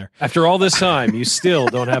everything in there. After all this time, you still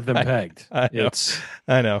don't have them pegged. I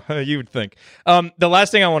know. You would think. The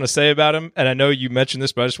last thing I want to say about him, and I know you mentioned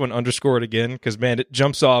this, but I just want to underscore it again because, man, it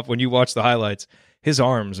jumps off when you watch the highlights. His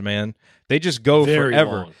arms, man, they just go Very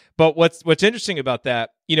forever. long. But what's interesting about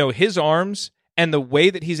that, his arms and the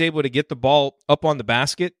way that he's able to get the ball up on the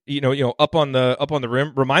basket, up on the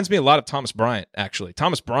rim, reminds me a lot of Thomas Bryant. Actually,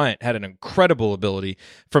 Thomas Bryant had an incredible ability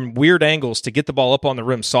from weird angles to get the ball up on the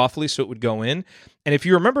rim softly so it would go in. And if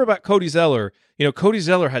you remember about Cody Zeller, Cody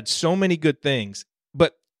Zeller had so many good things,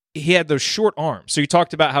 but he had those short arms. So you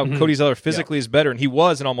talked about how Cody Zeller physically is better, and he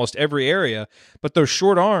was in almost every area, but those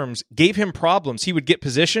short arms gave him problems. He would get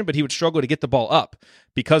position, but he would struggle to get the ball up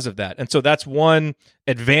because of that. And so that's one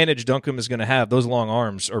advantage Duncomb is going to have. Those long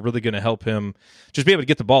arms are really going to help him just be able to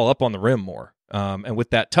get the ball up on the rim more. And with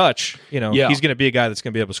that touch, he's going to be a guy that's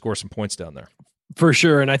going to be able to score some points down there. For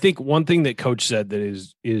sure. And I think one thing that Coach said that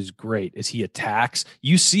is great is he attacks.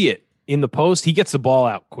 You see it in the post. He gets the ball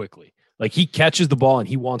out quickly. Like he catches the ball and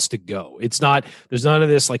he wants to go. There's none of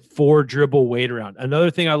this like 4 dribble wait around.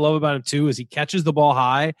 Another thing I love about him too is he catches the ball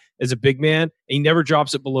high as a big man and he never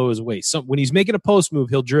drops it below his waist. So when he's making a post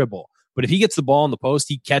move, he'll dribble. But if he gets the ball in the post,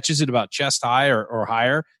 he catches it about chest high or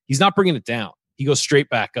higher. He's not bringing it down. He goes straight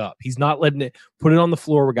back up. He's not letting it put it on the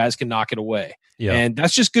floor where guys can knock it away. Yeah. And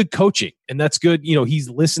that's just good coaching. And that's good. He's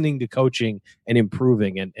listening to coaching and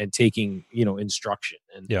improving and taking, instruction.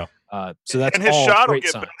 And so that's and his all shot will great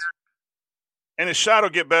get signs. better. And his shot will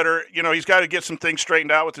get better. He's got to get some things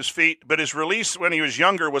straightened out with his feet. But his release when he was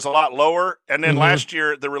younger was a lot lower. And then last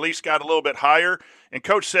year, the release got a little bit higher. And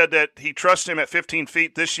Coach said that he trusts him at 15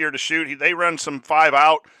 feet this year to shoot. They run some 5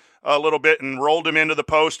 out a little bit and rolled him into the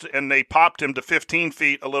post. And they popped him to 15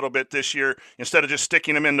 feet a little bit this year instead of just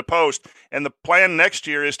sticking him in the post. And the plan next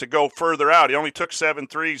year is to go further out. He only took 7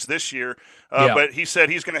 threes this year. But he said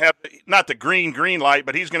he's going to have not the green light,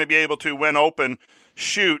 but he's going to be able to, when open,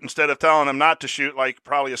 shoot instead of telling him not to shoot like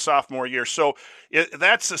probably a sophomore year. So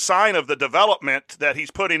that's a sign of the development that he's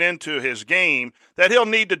putting into his game that he'll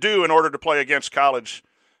need to do in order to play against college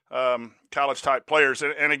type players.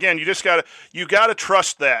 And again, you got to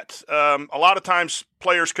trust that. A lot of times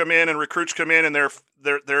players come in and recruits come in and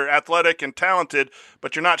they're athletic and talented,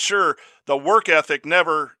 but you're not sure. The work ethic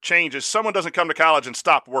never changes. Someone doesn't come to college and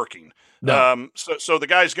stop working. No. So the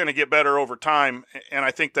guy's going to get better over time, and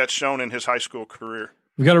I think that's shown in his high school career.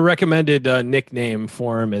 We've got a recommended nickname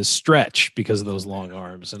for him as Stretch because of those long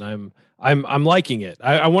arms, and I'm liking it.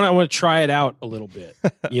 I want to try it out a little bit.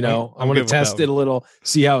 I want to test it a little,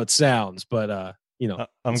 see how it sounds. But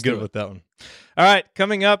I'm good with that one. All right,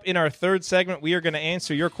 coming up in our third segment, we are going to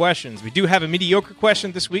answer your questions. We do have a mediocre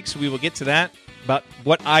question this week, so we will get to that about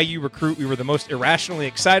what IU recruit we were the most irrationally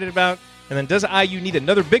excited about. And then does IU need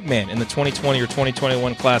another big man in the 2020 or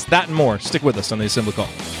 2021 class? That and more. Stick with us on the Assembly Call.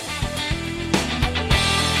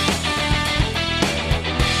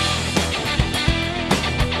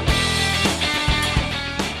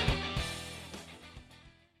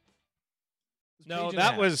 No,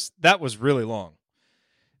 that was really long.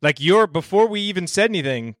 Like before we even said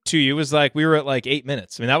anything to you, it was like we were at like 8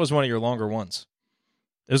 minutes. I mean, that was one of your longer ones.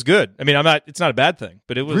 It was good. I mean, it's not a bad thing,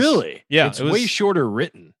 but it was really, yeah, it's way shorter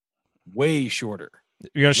written. Way shorter.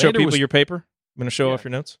 You're going to show people your paper? I'm going to show off your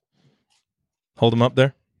notes. Hold them up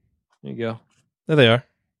there. There you go. There they are.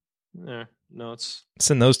 There. Notes.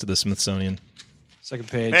 Send those to the Smithsonian. Second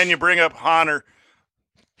page. And you bring up Hunter.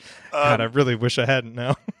 God, I really wish I hadn't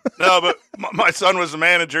now. No, but my son was the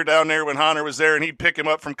manager down there when Hunter was there, and he'd pick him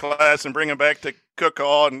up from class and bring him back to Cook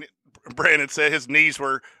Hall. And Brandon said his knees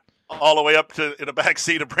were all the way up to in the back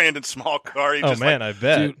seat of Brandon's small car. He I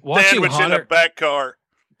bet. Dude, sandwich in the back car.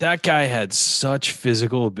 That guy had such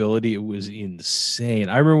physical ability. It was insane.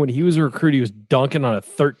 I remember when he was a recruit, he was dunking on a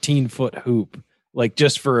 13-foot hoop, like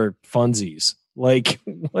just for funsies. Like,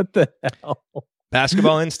 what the hell?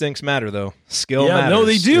 Basketball instincts matter, though. Skill matters. No,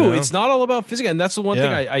 they do. It's not all about physical. And that's the one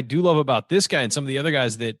thing I do love about this guy and some of the other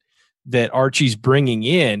guys that Archie's bringing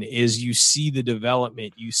in is you see the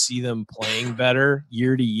development. You see them playing better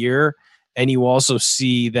year to year. And you also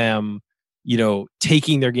see them,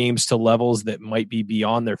 taking their games to levels that might be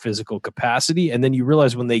beyond their physical capacity. And then you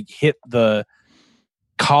realize when they hit the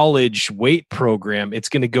college weight program, it's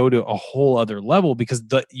going to go to a whole other level because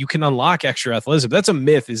you can unlock extra athleticism. That's a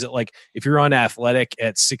myth. Is it like if you're unathletic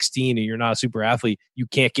at 16 and you're not a super athlete, you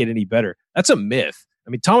can't get any better? That's a myth. I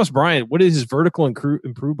mean, Thomas Bryant, what is his vertical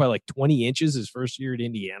improved by like 20 inches his first year at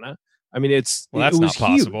Indiana? I mean, that's it was not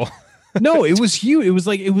possible. No, it was huge.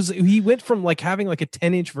 He went from like having like a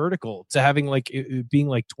 10-inch vertical to having like it being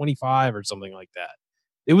like 25 or something like that.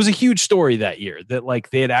 It was a huge story that year that like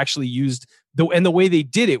they had actually used the way they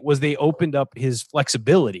did it was they opened up his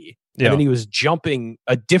flexibility and then he was jumping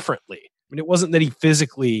differently. I mean, it wasn't that he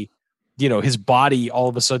physically, his body all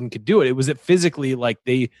of a sudden could do it. It was that physically, like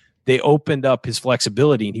they opened up his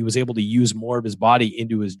flexibility and he was able to use more of his body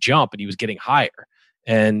into his jump and he was getting higher.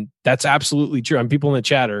 And that's absolutely true. I mean, people in the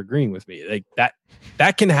chat are agreeing with me. Like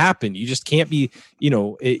that can happen. You just can't be,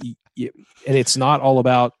 and it's not all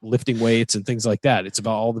about lifting weights and things like that. It's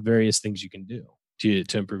about all the various things you can do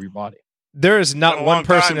to improve your body. There is not one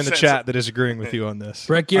person in the chat that is agreeing with you on this.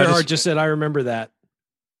 Brett Gerhardt just said, I remember that.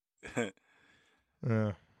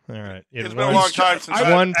 All right. It's been a long time since I've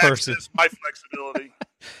accessed my flexibility.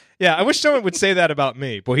 Yeah, I wish someone would say that about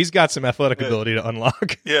me. Boy, he's got some athletic ability to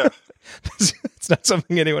unlock. Yeah. It's not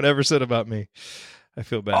something anyone ever said about me. I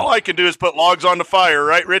feel bad. All I can do is put logs on the fire,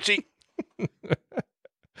 right, Richie?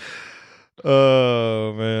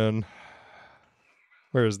 Oh, man.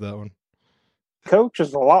 Where is that one? Coach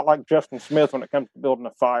is a lot like Justin Smith when it comes to building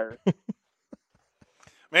a fire.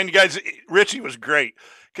 Man, you guys, Richie was great.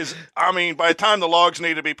 Because, I mean, by the time the logs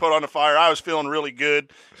needed to be put on the fire, I was feeling really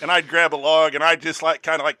good. And I'd grab a log and I'd just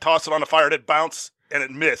kind of toss it on the fire and it'd bounce and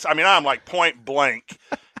it'd miss. I mean, I'm like point blank.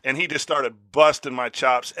 And he just started busting my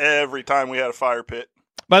chops every time we had a fire pit.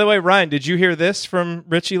 By the way, Ryan, did you hear this from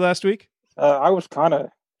Richie last week? I was kind of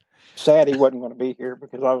sad he wasn't going to be here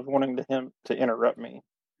because I was wanting him to interrupt me.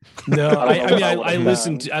 No, I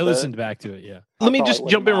listened back to it. Yeah. Let me just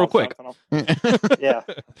jump in real quick. Yeah.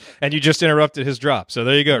 And you just interrupted his drop. So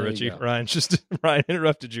there you go, Richie. Ryan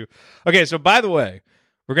interrupted you. Okay. So by the way,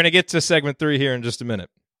 we're going to get to segment 3 here in just a minute.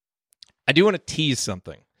 I do want to tease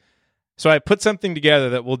something. So I put something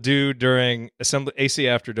together that we'll do during AC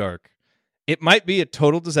After Dark. It might be a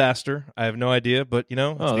total disaster. I have no idea, but it's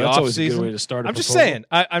the that's always off-season. a good way to start. I'm just saying.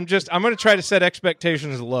 I'm going to try to set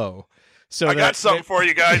expectations low. So I got something for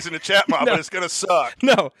you guys in the chat mob, but it's going to suck.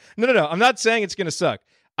 No. I'm not saying it's going to suck.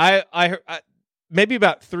 I maybe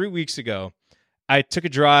about 3 weeks ago, I took a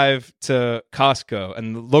drive to Costco,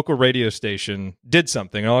 and the local radio station did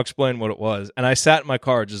something, and I'll explain what it was. And I sat in my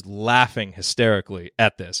car just laughing hysterically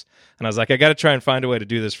at this. And I was like, I got to try and find a way to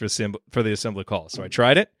do this for the assembly call. So I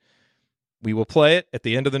tried it. We will play it at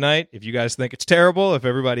the end of the night. If you guys think it's terrible, if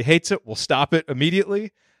everybody hates it, we'll stop it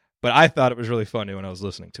immediately. But I thought it was really funny when I was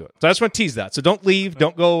listening to it. So I just want to tease that. So don't leave.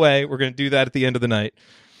 Don't go away. We're going to do that at the end of the night,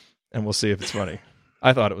 and we'll see if it's funny.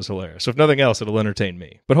 I thought it was hilarious. So if nothing else, it'll entertain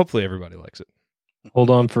me. But hopefully everybody likes it.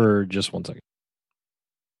 Hold on for just 1 second.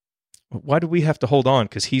 Why do we have to hold on?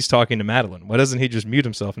 Because he's talking to Madeline. Why doesn't he just mute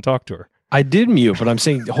himself and talk to her? I did mute, but I'm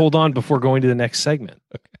saying hold on before going to the next segment.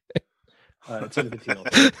 Okay. It's in the email.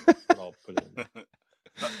 I'll put it in there.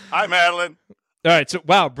 Hi, Madeline. All right. So,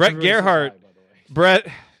 wow, Brett Gerhardt. Brett,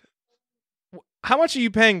 how much are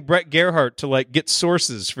you paying Brett Gerhardt to get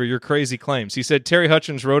sources for your crazy claims? He said Terry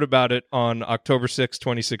Hutchins wrote about it on October 6,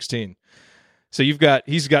 2016. So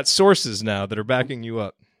he's got sources now that are backing you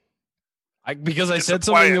up. Because I said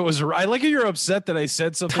something that was right. I like how you're upset that I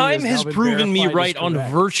said something. Time has proven me right on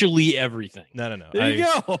virtually everything. No. There you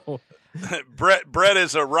go. Brett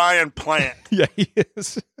is a Ryan plant. Yeah, he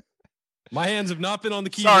is. My hands have not been on the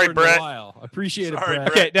keyboard in a while. I appreciate it,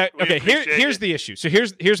 Brett. Okay. Here's the issue. So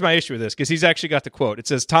here's my issue with this, because he's actually got the quote. It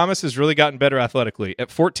says Thomas has really gotten better athletically. At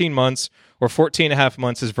 14 months or 14 and a half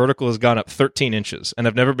months, his vertical has gone up 13 inches, and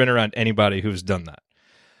I've never been around anybody who's done that.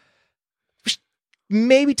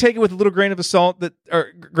 Maybe take it with a little grain of salt that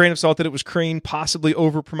it was Crean possibly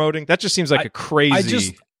over promoting. That just seems like a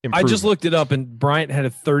crazy. I just looked it up, and Bryant had a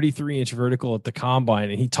 33-inch vertical at the combine,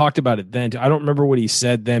 and he talked about it then. I don't remember what he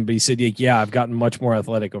said then, but he said, "Yeah, I've gotten much more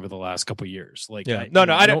athletic over the last couple of years." I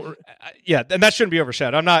don't. Yeah, and that shouldn't be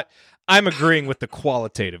overshadowed. I'm agreeing with the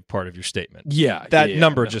qualitative part of your statement. Yeah, that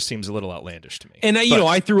number just seems a little outlandish to me. And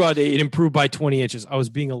I threw out it improved by 20 inches. I was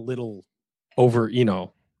being a little over.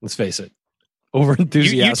 Let's face it, over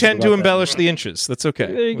enthusiastic. You tend to embellish the inches. That's okay.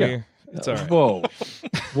 There you go. It's all right.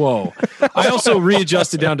 Whoa. I also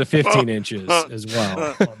readjusted down to 15 inches as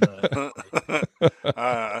well.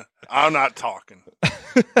 I'm not talking.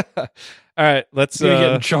 All right, let's You're gonna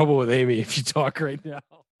get in trouble with Amy if you talk right now.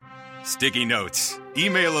 Sticky notes,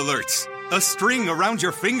 email alerts, a string around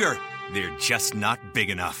your finger. They're just not big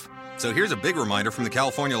enough. So here's a big reminder from the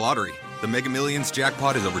California Lottery. The Mega Millions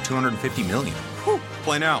jackpot is over $250 million. Whew.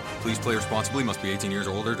 Play now. Please play responsibly. Must be 18 years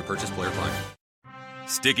or older to purchase player plan.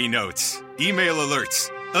 Sticky notes, email alerts,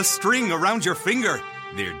 a string around your finger.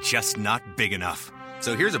 They're just not big enough.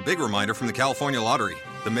 So here's a big reminder from the California Lottery.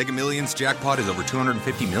 The Mega Millions jackpot is over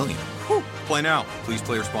 $250 million. Whew. Play now. Please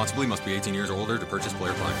play responsibly. Must be 18 years or older to purchase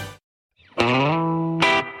player client.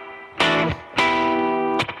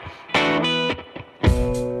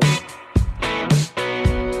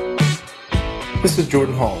 This is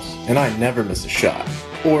Jordan Halls, and I never miss a shot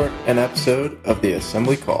or an episode of the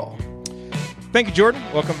Assembly Call. Thank you, Jordan.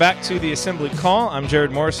 Welcome back to the Assembly Call. I'm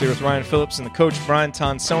Jared Morris here with Ryan Phillips and the coach, Brian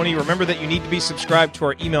Tonsoni. Remember that you need to be subscribed to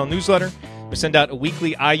our email newsletter. We send out a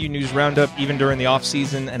weekly IU News Roundup even during the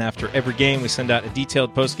offseason, and after every game, we send out a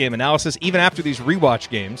detailed post-game analysis, even after these rewatch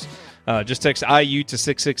games. Just text IU to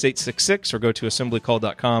 66866 or go to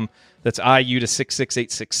assemblycall.com. That's IU to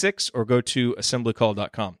 66866 or go to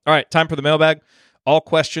assemblycall.com. All right, time for the mailbag. All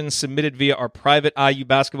questions submitted via our private IU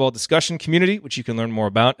basketball discussion community, which you can learn more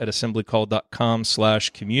about at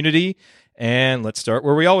assemblycall.com/community. And let's start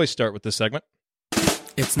where we always start with this segment.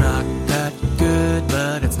 It's not that good,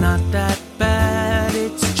 but it's not that bad.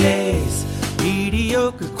 It's Jay's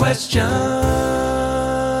mediocre question.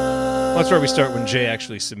 That's where we start when Jay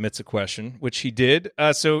actually submits a question, which he did.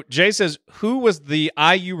 So Jay says, who was the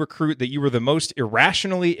IU recruit that you were the most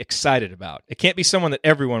irrationally excited about? It can't be someone that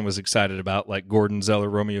everyone was excited about, like Gordon, Zeller,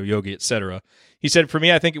 Romeo Yogi, etc. He said, for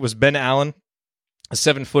me, I think it was Ben Allen, a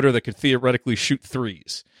 7-footer that could theoretically shoot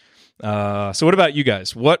threes. So what about you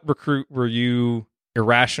guys? What recruit were you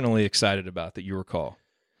irrationally excited about that you recall?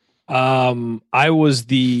 When I was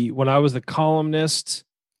the columnist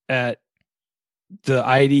at the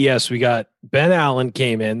IDS, we got Ben Allen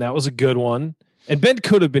came in. That was a good one. And Ben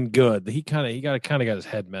could have been good. He got his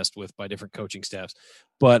head messed with by different coaching staffs.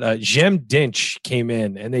 But Jem Dinch came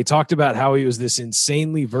in, and they talked about how he was this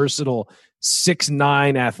insanely versatile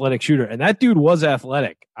 6'9" athletic shooter. And that dude was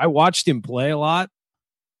athletic. I watched him play a lot,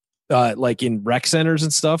 like in rec centers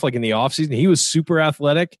and stuff, like in the offseason. He was super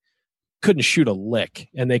athletic, couldn't shoot a lick.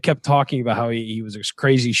 And they kept talking about how he was this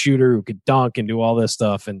crazy shooter who could dunk and do all this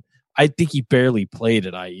stuff. And I think he barely played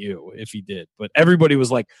at IU if he did, but everybody was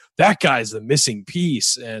like, that guy's the missing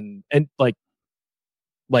piece. And like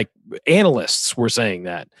analysts were saying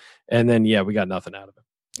that. And then, yeah, we got nothing out of it.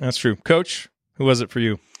 That's true. Coach, who was it for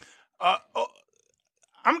you?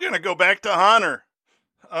 I'm going to go back to Hunter.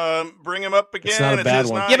 Bring him up again. It's not a bad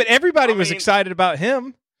one. Yeah, but everybody was excited about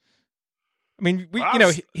him. I mean,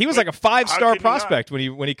 he was like a 5-star prospect when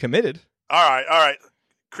he committed. All right.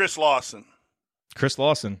 Chris Lawson. Chris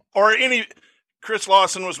Lawson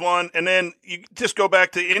was one, and then you just go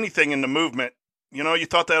back to anything in the movement. You know, you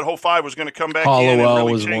thought that whole 5 was going to come back in and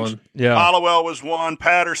really was change. One. Yeah, Hollowell was one.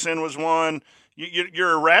 Patterson was one.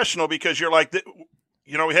 You're irrational because you're like,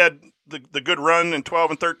 we had the good run in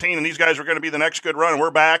 12 and 13, and these guys were going to be the next good run, and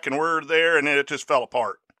we're back, and we're there, and then it just fell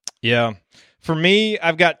apart. Yeah. For me,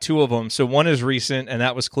 I've got 2 of them. So one is recent, and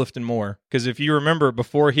that was Clifton Moore. Because if you remember,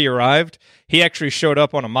 before he arrived, he actually showed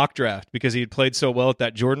up on a mock draft because he had played so well at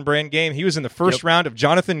that Jordan Brand game. He was in the first round of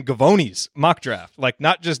Jonathan Gavoni's mock draft. Like,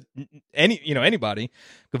 not just anybody.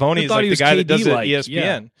 Gavoni is like the guy that does it at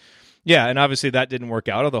ESPN. Yeah, and obviously that didn't work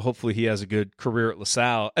out, although hopefully he has a good career at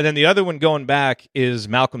LaSalle. And then the other one going back is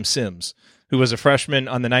Malcolm Sims, who was a freshman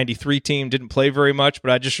on the 93 team, didn't play very much, but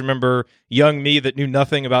I just remember young me that knew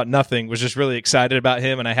nothing about nothing was just really excited about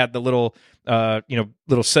him, and I had the little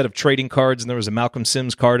set of trading cards, and there was a Malcolm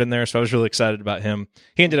Sims card in there, so I was really excited about him.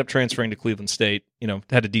 He ended up transferring to Cleveland State,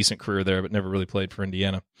 had a decent career there, but never really played for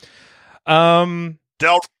Indiana. Delray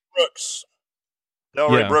Brooks.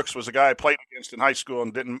 Brooks was a guy I played against in high school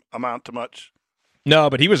and didn't amount to much. No,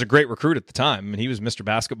 but he was a great recruit at the time. I mean, he was Mr.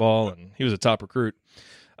 Basketball, and he was a top recruit.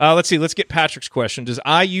 Let's see. Let's get Patrick's question. Does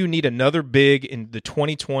IU need another big in the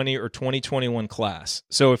 2020 or 2021 class?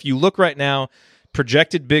 So if you look right now,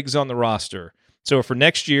 projected bigs on the roster. So for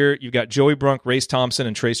next year, you've got Joey Brunk, Race Thompson,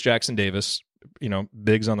 and Trace Jackson Davis,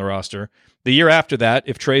 bigs on the roster. The year after that,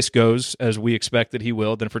 if Trace goes, as we expect that he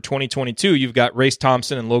will, then for 2022, you've got Race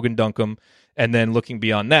Thompson and Logan Duncomb. And then looking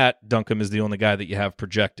beyond that, Duncomb is the only guy that you have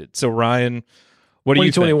projected. So Ryan, what do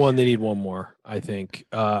you think? 2021, they need one more, I think.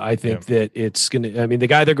 That it's going to – I mean, the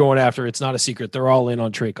guy they're going after, it's not a secret. They're all in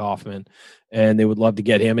on Trey Kaufman, and they would love to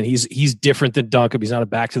get him. And he's different than Duncomb. He's not a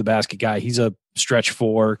back-to-the-basket guy. He's a stretch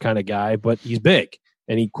 4 kind of guy, but he's big,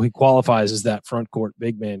 and he qualifies as that front-court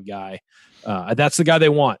big man guy. That's the guy they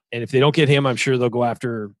want. And if they don't get him, I'm sure they'll go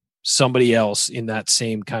after somebody else in that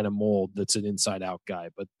same kind of mold that's an inside-out guy.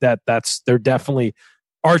 But they're definitely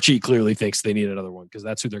 – Archie clearly thinks they need another one because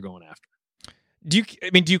that's who they're going after. Do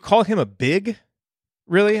you call him a big?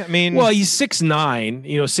 Really? I mean, well, he's 6'9",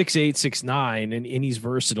 6'8", 6'9", and he's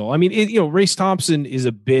versatile. I mean, Race Thompson is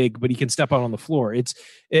a big, but he can step out on the floor.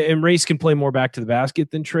 And Race can play more back to the basket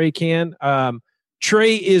than Trey can.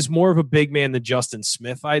 Trey is more of a big man than Justin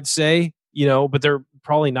Smith, I'd say, but they're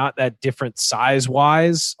probably not that different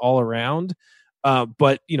size-wise all around.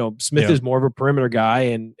 But, Smith is more of a perimeter guy,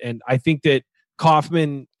 and I think that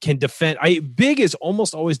Kaufman can defend. Big is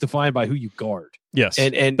almost always defined by who you guard. Yes,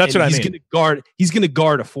 and that's what I mean. He's going to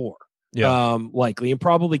guard a 4, likely, and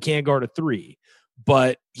probably can guard a 3.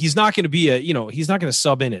 But he's not going to be he's not going to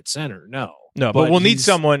sub in at center. No, but we'll need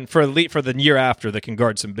someone for the year after that can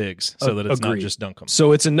guard some bigs, so that it's not just Duncomb.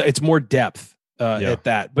 So it's more depth at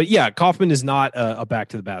that. But yeah, Kaufman is not a back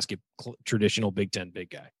to the basket traditional Big Ten big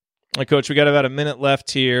guy. All right, Coach, we got about a minute left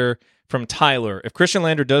here. From Tyler, if Christian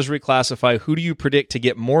Lander does reclassify, who do you predict to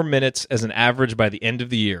get more minutes as an average by the end of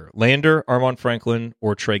the year? Lander, Armaan Franklin,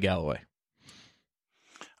 or Trey Galloway?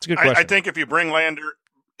 It's a good question. I think if you bring Lander,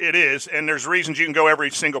 it is, and there's reasons you can go every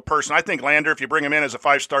single person. I think Lander, if you bring him in as a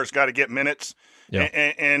 5-star, has got to get minutes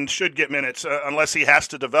and should get minutes unless he has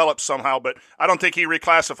to develop somehow. But I don't think he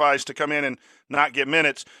reclassifies to come in and not get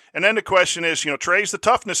minutes. And then the question is, Trey's the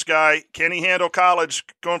toughness guy. Can he handle college,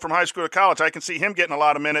 going from high school to college? I can see him getting a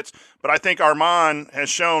lot of minutes, but I think Armaan has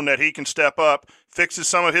shown that he can step up, fixes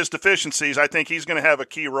some of his deficiencies. I think he's going to have a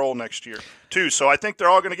key role next year, too. So I think they're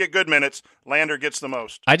all going to get good minutes. Lander gets the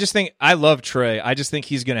most. I love Trey. I just think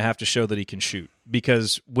he's going to have to show that he can shoot,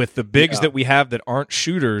 because with the bigs that we have that aren't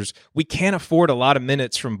shooters, we can't afford a lot of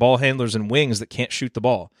minutes from ball handlers and wings that can't shoot the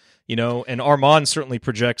ball. And Armaan certainly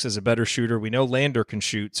projects as a better shooter. We know Lander can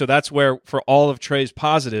shoot. So that's where, for all of Trey's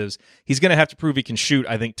positives, he's going to have to prove he can shoot,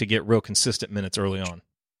 I think, to get real consistent minutes early on.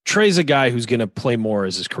 Trey's a guy who's going to play more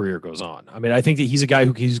as his career goes on. I mean, I think that he's a guy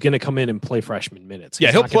who's going to come in and play freshman minutes.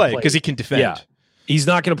 He'll play because he can defend. Yeah. He's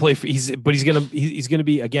not going to play. But he's going to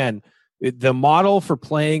be, again, the model for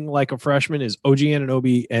playing like a freshman is OG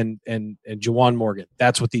Anunoby and Juwan Morgan.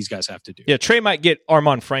 That's what these guys have to do. Yeah, Trey might get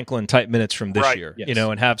Armaan Franklin type minutes from this year, yes.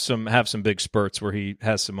 And have some big spurts where he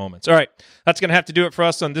has some moments. All right, that's going to have to do it for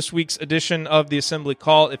us on this week's edition of the Assembly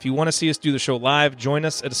Call. If you want to see us do the show live, join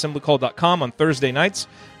us at assemblycall.com on Thursday nights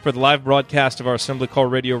for the live broadcast of our Assembly Call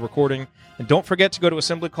radio recording. And don't forget to go to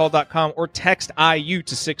assemblycall.com or text IU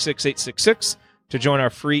to 66866 to join our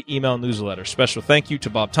free email newsletter. Special thank you to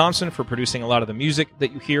Bob Thompson for producing a lot of the music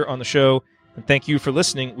that you hear on the show. And thank you for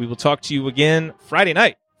listening. We will talk to you again Friday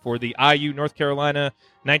night for the IU North Carolina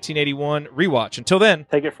 1981 rewatch. Until then,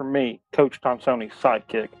 take it from me, Coach Thompsoni's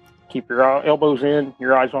sidekick. Keep your elbows in,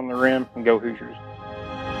 your eyes on the rim, and go Hoosiers.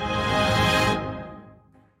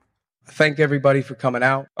 Thank everybody for coming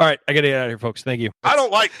out. All right, I got to get out of here, folks. Thank you. I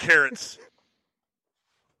don't like carrots.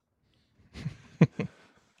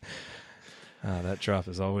 That drop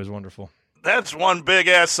is always wonderful. That's one big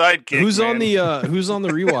ass sidekick. Who's on the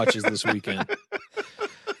rewatches this weekend?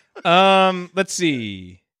 Let's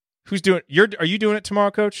see. Who's doing? Are you doing it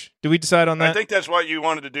tomorrow, Coach? Did we decide on that? I think that's what you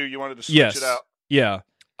wanted to do. You wanted to switch it out. Yeah.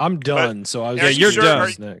 I'm done. So I was. Yeah, you're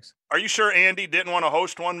done. Next. Are you sure Andy didn't want to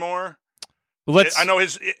host one more? Well, I know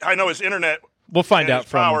his internet. We'll find out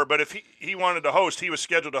from power, but if he wanted to host, he was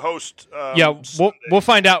scheduled to host. We'll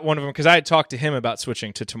find out one of them, because I had talked to him about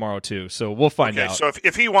switching to tomorrow too. So we'll find out. So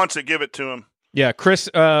if he wants it, give it to him. Yeah, Chris,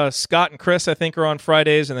 Scott, and Chris, I think, are on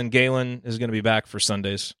Fridays, and then Galen is going to be back for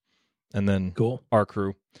Sundays, and then our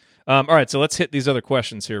crew. All right, so let's hit these other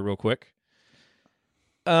questions here real quick.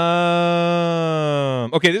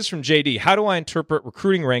 Okay, this is from JD. How do I interpret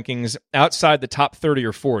recruiting rankings outside the top 30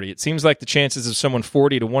 or 40? It seems like the chances of someone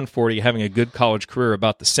 40 to 140 having a good college career are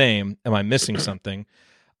about the same. Am I missing something?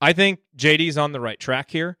 I think JD's on the right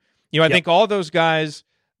track here. I think all those guys,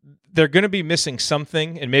 they're going to be missing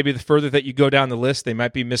something, and maybe the further that you go down the list, they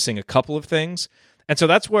might be missing a couple of things. And so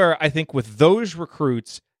that's where I think with those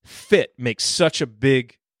recruits, fit makes such a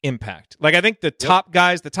big impact. Like, I think the top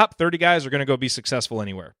guys, the top 30 guys are going to go be successful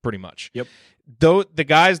anywhere, pretty much. Yep. Though the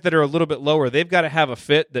guys that are a little bit lower, they've got to have a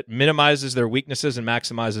fit that minimizes their weaknesses and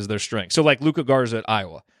maximizes their strengths. So like Luka Garza at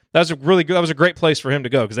Iowa. That was a great place for him to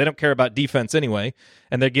go, because they don't care about defense anyway,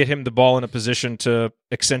 and they get him the ball in a position to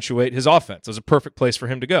accentuate his offense. It was a perfect place for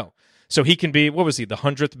him to go. So he can be, the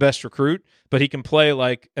 100th best recruit, but he can play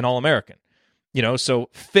like an All-American. So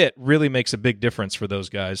fit really makes a big difference for those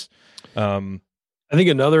guys. I think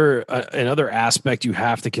another aspect you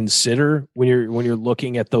have to consider when you're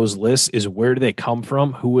looking at those lists is, where do they come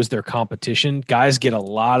from? Who was their competition? Guys get a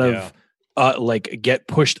lot of get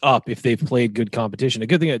pushed up if they've played good competition. A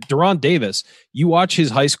good thing, Deron Davis, you watch his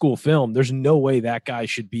high school film, there's no way that guy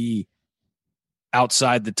should be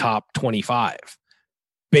outside the top 25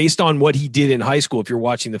 based on what he did in high school. If you're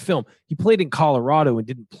watching the film, he played in Colorado and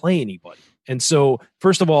didn't play anybody. And so,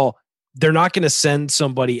 first of all, they're not going to send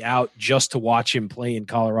somebody out just to watch him play in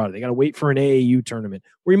Colorado. They got to wait for an AAU tournament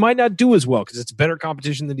where he might not do as well because it's better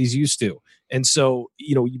competition than he's used to. And so,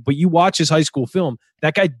 but you watch his high school film,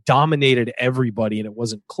 that guy dominated everybody and it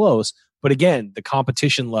wasn't close. But again, the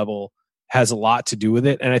competition level has a lot to do with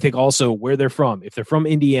it. And I think also where they're from. If they're from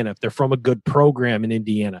Indiana, if they're from a good program in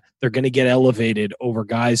Indiana, they're going to get elevated over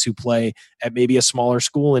guys who play at maybe a smaller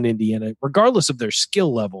school in Indiana, regardless of their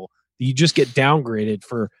skill level. You just get downgraded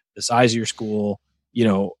for the size of your school.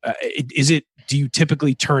 Do you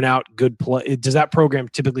typically turn out good play? Does that program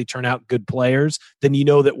typically turn out good players? Then you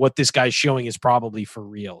know that what this guy's showing is probably for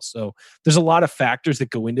real. So there's a lot of factors that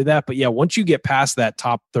go into that. But yeah, once you get past that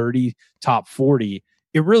top 30, top 40,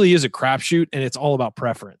 it really is a crapshoot, and it's all about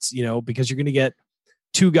preference, because you're going to get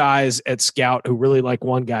 2 guys at scout who really like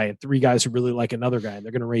one guy and 3 guys who really like another guy, and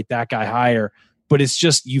they're going to rate that guy higher. But it's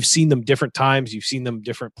just, you've seen them different times. You've seen them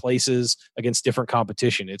different places against different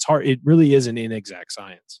competition. It's hard. It really is an inexact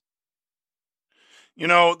science.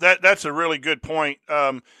 That's a really good point,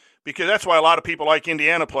 because that's why a lot of people like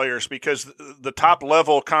Indiana players, because the top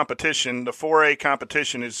level competition, the 4A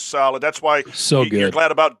competition, is solid. That's why you're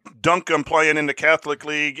glad about Duncomb playing in the Catholic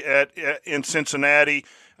League in Cincinnati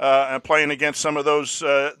and playing against some of those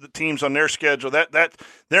the teams on their schedule. That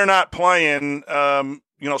they're not playing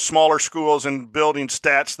smaller schools and building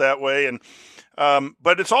stats that way. And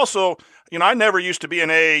but it's also, I never used to be an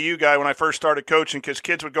AAU guy when I first started coaching, because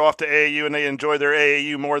kids would go off to AAU and they enjoy their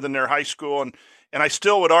AAU more than their high school. And I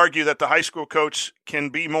still would argue that the high school coach can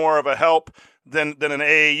be more of a help than an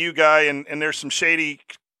AAU guy. And there's some shady,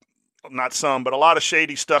 not some, but a lot of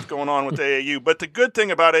shady stuff going on with AAU. But the good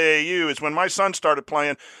thing about AAU is when my son started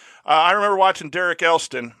playing, I remember watching Derek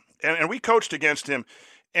Elston, and we coached against him.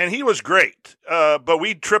 And he was great, but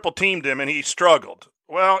we triple teamed him and he struggled.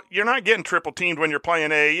 Well, you're not getting triple teamed when you're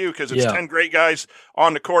playing AAU because it's 10 great guys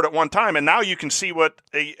on the court at one time. And now you can see what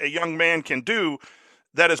a young man can do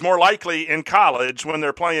that is more likely in college when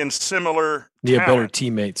they're playing similar talent. Better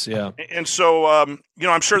teammates, yeah. And so,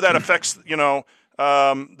 I'm sure that affects, the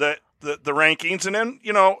rankings. And then,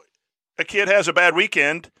 a kid has a bad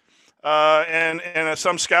weekend. And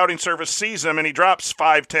some scouting service sees him and he drops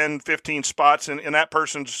 5, 10, 15 spots in that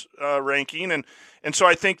person's ranking. And so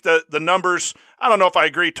I think the numbers, I don't know if I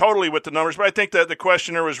agree totally with the numbers, but I think that the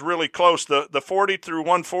questioner was really close. The 40 through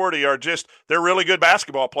 140 they're really good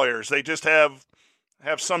basketball players. They just have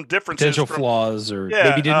some differences. Potential flaws, or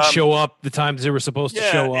maybe didn't show up the times they were supposed to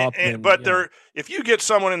show up. But if you get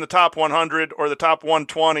someone in the top 100 or the top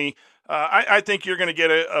 120, I think you're going to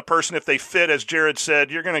get a person, if they fit, as Jared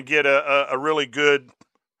said, you're going to get a really good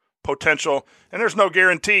potential. And there's no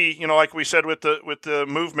guarantee, like we said with the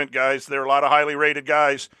movement guys, there are a lot of highly rated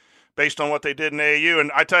guys based on what they did in AAU.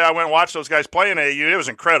 And I tell you, I went and watched those guys play in AAU. It was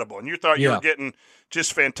incredible. And you thought you were getting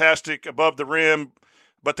just fantastic above the rim.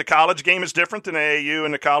 But the college game is different than AAU,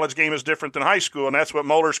 and the college game is different than high school. And that's what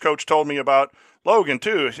Moeller's coach told me about Logan,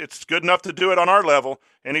 too. It's good enough to do it on our level,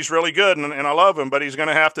 and he's really good, and I love him, but he's going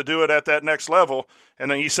to have to do it at that next level.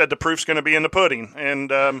 And then he said the proof's going to be in the pudding,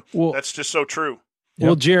 and that's just so true.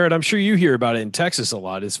 Well, Jared, I'm sure you hear about it in Texas a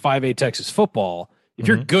lot. It's 5A Texas football. If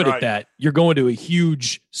you're good at that, you're going to a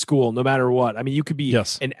huge school no matter what. I mean, you could be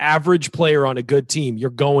an average player on a good team. You're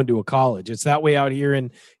going to a college. It's that way out here in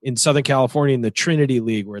Southern California in the Trinity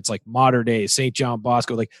League, where it's like Mater Dei, St. John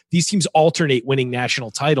Bosco. Like, these teams alternate winning national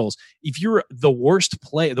titles. If you're the worst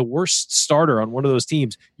starter on one of those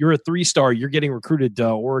teams, you're a 3-star, you're getting recruited to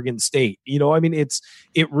Oregon State.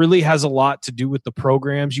 It really has a lot to do with the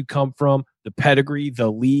programs you come from, the pedigree,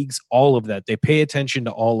 the leagues, all of that. They pay attention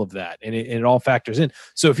to all of that, and it all factors in.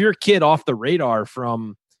 So if you're a kid off the radar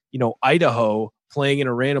from, Idaho playing in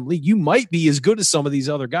a random league, you might be as good as some of these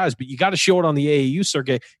other guys, but you got to show it on the AAU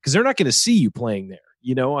circuit because they're not going to see you playing there.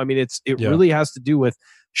 It really has to do with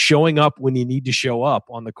showing up when you need to show up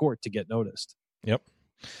on the court to get noticed. Yep.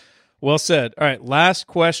 Well said. All right. Last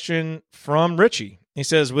question from Richie. He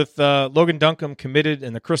says, with Logan Duncomb committed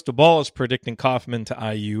and the crystal ball is predicting Kaufman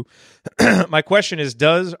to IU, my question is,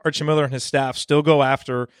 does Archie Miller and his staff still go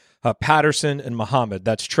after Patterson and Muhammad?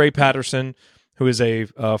 That's Trey Patterson, who is a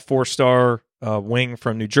 4-star wing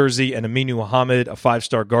from New Jersey, and Aminu Muhammad, a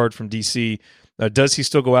 5-star guard from D.C. Does he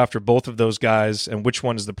still go after both of those guys, and which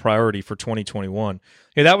one is the priority for 2021?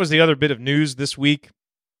 Hey, that was the other bit of news this week.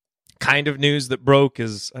 Kind of news that broke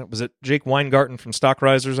is, was it Jake Weingarten from Stock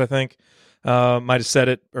Risers, I think? Might have said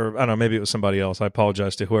it, or I don't know, maybe it was somebody else. I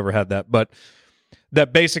apologize to whoever had that. But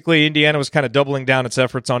that basically Indiana was kind of doubling down its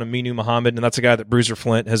efforts on Aminu Muhammad, and that's a guy that Bruiser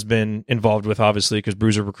Flint has been involved with, obviously, because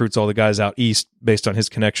Bruiser recruits all the guys out east based on his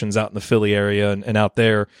connections out in the Philly area and out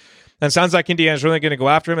there. And it sounds like Indiana's really going to go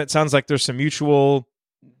after him. It sounds like there's some mutual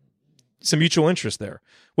some mutual interest there,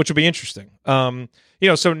 which will be interesting.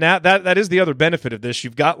 So now that is the other benefit of this.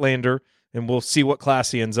 You've got Lander, and we'll see what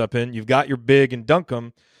class he ends up in. You've got your big in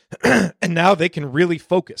Duncomb, and now they can really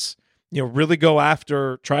focus. Really go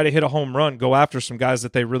after, try to hit a home run, go after some guys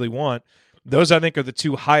that they really want. Those, I think, are the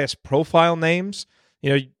two highest profile names.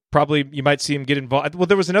 You might see him get involved. Well,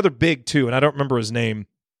 there was another big, too, and I don't remember his name.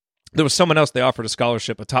 There was someone else they offered a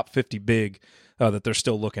scholarship, a top 50 big, that they're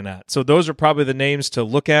still looking at. So those are probably the names to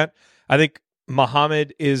look at. I think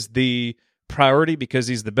Muhammad is the priority because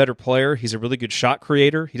he's the better player. He's a really good shot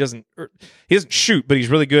creator. He doesn't shoot, but he's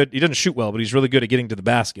really good. He doesn't shoot well, but he's really good at getting to the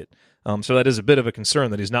basket. So that is a bit of a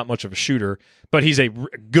concern that he's not much of a shooter, but he's a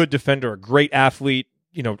good defender, a great athlete,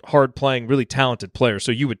 hard playing, really talented player.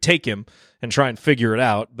 So you would take him and try and figure it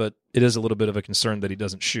out, but it is a little bit of a concern that he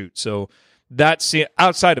doesn't shoot. So that's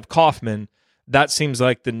outside of Kaufman, that seems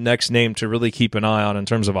like the next name to really keep an eye on in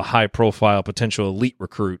terms of a high profile potential elite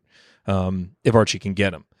recruit. If Archie can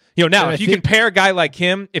get him. Now if you can pair a guy like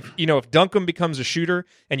him, if Duncomb becomes a shooter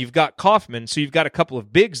and you've got Kaufman, so you've got a couple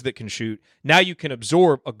of bigs that can shoot, now you can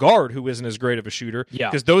absorb a guard who isn't as great of a shooter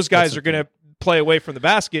because those guys are going to play away from the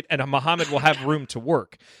basket and Muhammad will have room to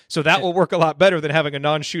work. So that will work a lot better than having a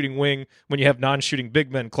non-shooting wing when you have non-shooting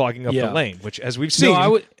big men clogging up the lane, which as we've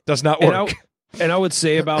seen does not work. And I would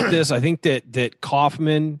say about this, I think that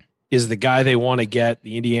Kaufman is the guy they want to get,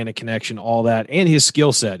 the Indiana connection, all that, and his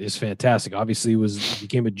skill set is fantastic. Obviously,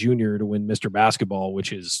 became a junior to win Mr. Basketball,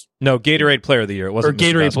 which is Gatorade Player of the Year. It wasn't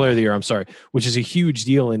Gatorade Player of the Year. I'm sorry, which is a huge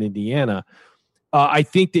deal in Indiana. I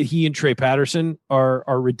think that he and Trey Patterson are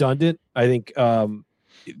redundant. I think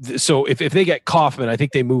so. If they get Kaufman, I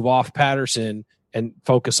think they move off Patterson and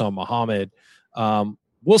focus on Muhammad.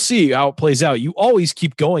 We'll see how it plays out. You always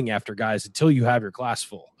keep going after guys until you have your class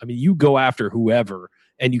full. I mean, you go after whoever.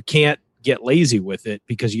 And you can't get lazy with it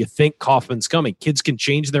because you think Kaufman's coming. Kids can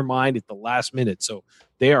change their mind at the last minute. So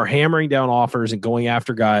they are hammering down offers and going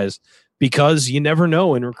after guys because you never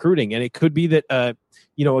know in recruiting. And it could be that, a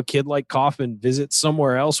kid like Kaufman visits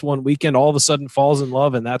somewhere else one weekend, all of a sudden falls in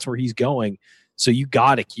love, and that's where he's going. So you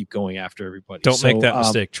got to keep going after everybody. Don't make that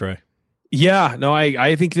mistake, Trey. Yeah, no,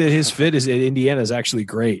 I think that his fit at Indiana is actually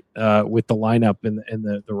great with the lineup and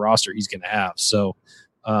the roster he's going to have. So,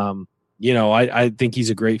 I think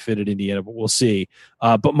he's a great fit at Indiana, but we'll see.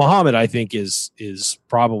 But Muhammad, I think, is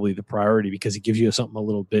probably the priority because he gives you something a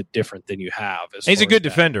little bit different than you have. He's a good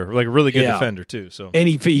defender, like a really good defender too. So and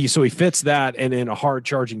he fits that, and in a hard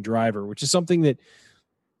charging driver, which is something that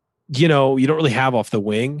you don't really have off the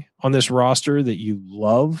wing on this roster that you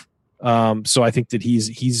love. So I think that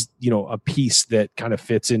he's a piece that kind of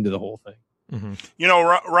fits into the whole thing.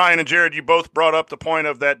 Mm-hmm. Ryan and Jared, you both brought up the point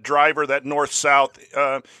of that driver, that north-south.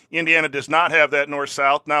 Indiana does not have that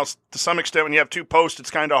north-south. Now, to some extent, when you have two posts,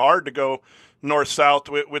 it's kind of hard to go north-south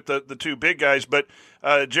with the two big guys. But,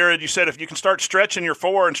 Jared, you said if you can start stretching your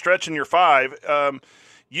 4 and stretching your 5,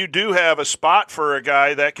 you do have a spot for a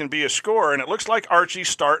guy that can be a scorer. And it looks like Archie's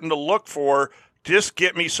starting to look for just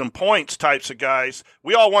get me some points types of guys.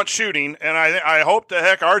 We all want shooting, and I hope the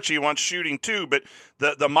heck Archie wants shooting too, but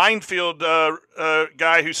the Minefield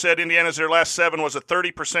guy who said Indiana's their last 7 was a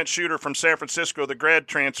 30% shooter from San Francisco, the grad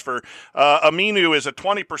transfer. Aminu is a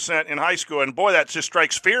 20% in high school, and boy, that just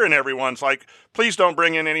strikes fear in everyone's like, please don't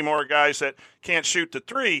bring in any more guys that can't shoot the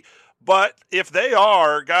 3. But if they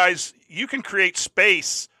are guys, you can create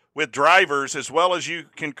space with drivers as well as you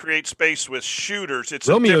can create space with shooters. It's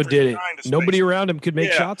Romeo did it. Nobody around him could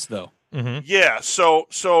make shots though. Mm-hmm. Yeah. So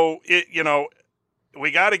it,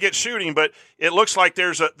 we got to get shooting, but it looks like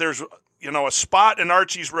there's a spot in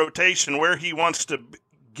Archie's rotation where he wants to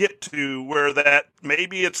get to where that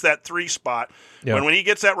maybe it's that 3 spot. Yeah. When he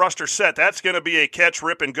gets that roster set, that's going to be a catch,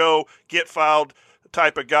 rip and go, get fouled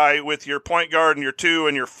type of guy with your point guard and your 2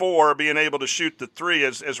 and your 4 being able to shoot the 3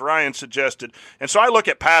 as Ryan suggested. And so I look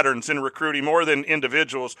at patterns in recruiting more than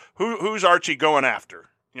individuals. Who's Archie going after,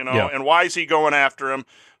 and why is he going after him?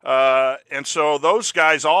 And so those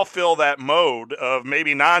guys all fill that mode of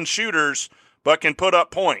maybe non-shooters but can put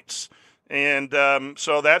up points. And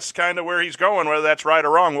so that's kind of where he's going. Whether that's right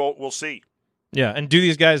or wrong, we'll see. Yeah, and do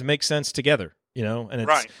these guys make sense together? And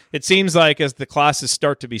right. It seems like as the classes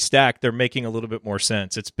start to be stacked, they're making a little bit more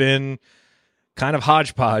sense. It's been kind of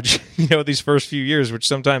hodgepodge, these first few years, which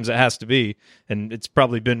sometimes it has to be, and it's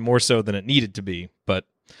probably been more so than it needed to be. But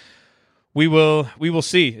we will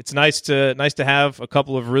see. It's nice to have a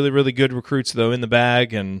couple of really, really good recruits though in the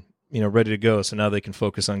bag and ready to go. So now they can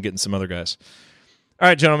focus on getting some other guys. All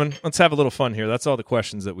right, gentlemen, let's have a little fun here. That's all the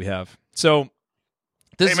questions that we have. So,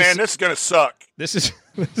 this is gonna suck. This is.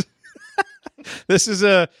 This is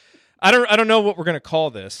I don't know what we're going to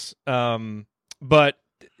call this, but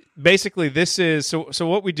basically this is so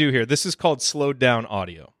what we do here. This is called slowed down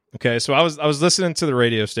audio. Okay, so I was listening to the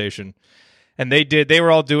radio station, and they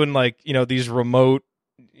were all doing like these remote.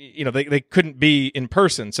 They couldn't be in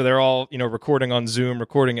person, so they're all recording on Zoom,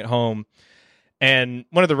 recording at home. And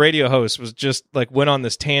one of the radio hosts was just like went on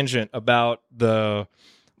this tangent about the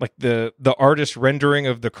artist rendering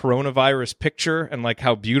of the coronavirus picture and like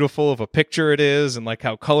how beautiful of a picture it is and like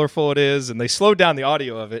how colorful it is. And they slowed down the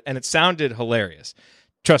audio of it, and it sounded hilarious.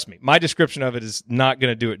 Trust me, my description of it is not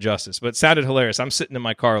going to do it justice, but it sounded hilarious. I'm sitting in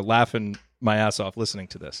my car laughing my ass off listening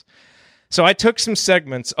to this. So I took some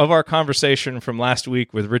segments of our conversation from last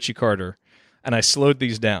week with Richie Carter, and I slowed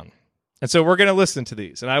these down. And so we're going to listen to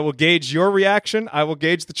these, and I will gauge your reaction. I will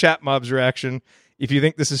gauge the chat mob's reaction. If you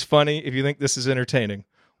think this is funny, if you think this is entertaining,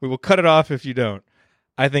 we will cut it off if you don't.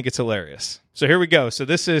 I think it's hilarious. So here we go. So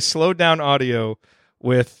this is slowed down audio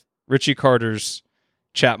with Richie Carter's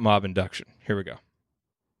chat mob induction. Here we go.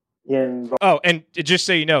 Oh, and just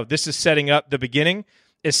so you know, this is setting up, the beginning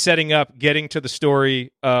is setting up getting to the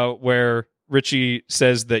story where Richie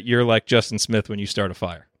says that you're like Justin Smith when you start a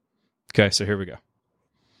fire. Okay, so here we go.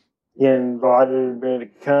 He invited me to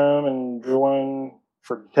come and join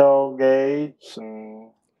for tailgates,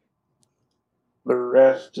 and the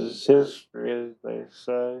rest is history, as they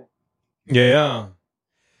say. Yeah.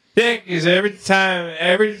 Because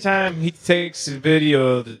every time he takes a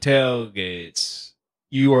video of the tailgates,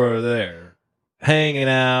 you are there, hanging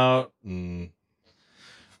out.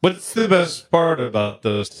 What's the best part about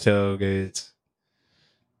those tailgates?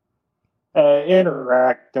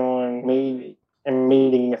 Interacting with and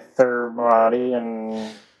meeting everybody,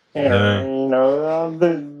 and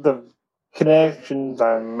the connections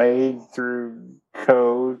I made through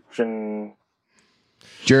Coach and.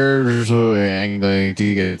 George, I'm going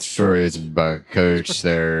to get stories about Coach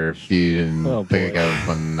there if you didn't pick up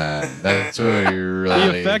on that. That's what you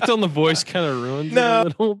really. The effect on the voice kind of ruins it a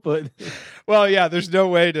little, but well, yeah. There's no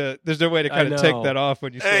way to kind of take that off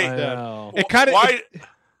when you slow it down. It kind of.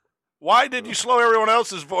 Why did you slow everyone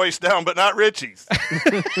else's voice down, but not Richie's?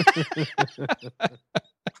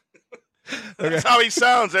 That's how he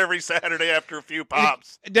sounds every Saturday after a few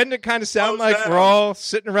pops. Doesn't it kind of sound like we're all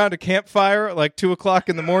sitting around a campfire at like 2:00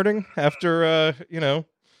 in the morning after,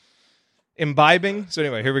 imbibing? So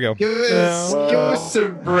anyway, here we go. Give us a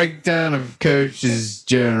breakdown of Coach's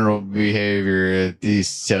general behavior at these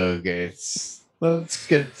tailgates. Let's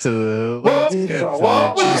get to the. What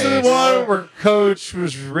was the one where Coach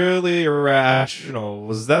was really irrational?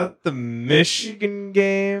 Was that the Michigan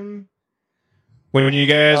game? When you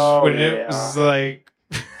guys, it was like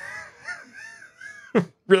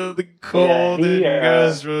really cold and you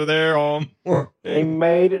guys were there all morning.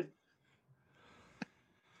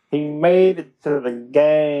 He made it to the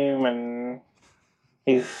game, and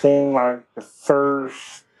he seemed like the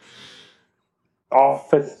first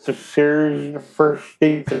offensive series, the first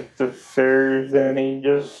defensive series, and he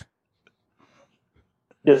just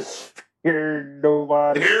scared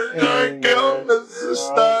nobody. Here I come, Mrs.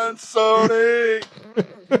 Stein Sony.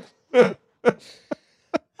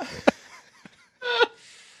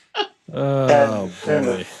 Oh, boy.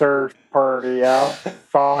 The search party out,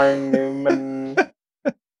 find him, and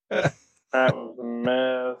that was a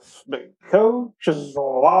mess. But Coach is a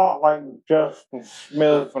lot like Justin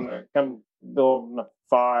Smith when it comes to building a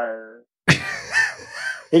fire.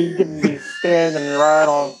 He can be standing right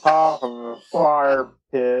on top of a fire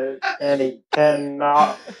pit, and he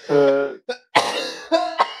cannot put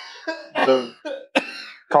the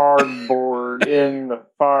cardboard in the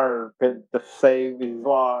fire pit to save his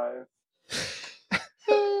life.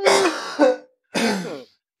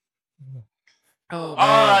 All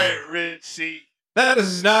right, Richie. That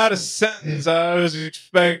is not a sentence I was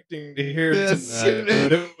expecting to hear tonight,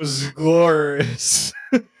 but it was glorious.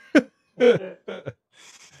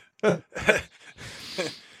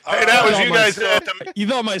 Hey, that was you guys. You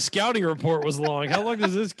thought my scouting report was long. How long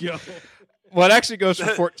does this go? Well, it actually goes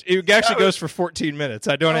for 14 minutes.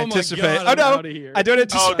 I don't anticipate. I don't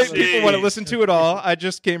anticipate people want to listen to it all. I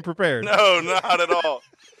just came prepared. No, not at all.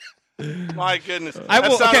 My goodness,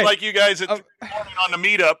 that sounded like you guys at 3 morning on the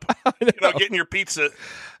meetup. Getting your pizza.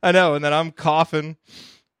 I know, and then I'm coughing.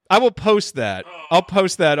 I will post that. I'll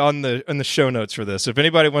post that on the show notes for this. If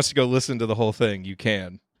anybody wants to go listen to the whole thing, you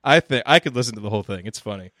can. I think I could listen to the whole thing. It's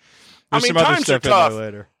funny. There's some other stuff in there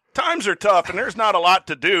later. Times are tough, and there's not a lot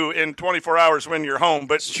to do in 24 hours when you're home.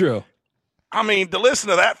 But it's true. I mean, to listen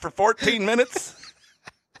to that for 14 minutes.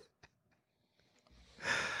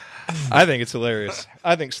 I think it's hilarious.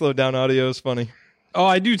 I think slowed down audio is funny. Oh,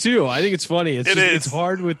 I do too. I think it's funny. It's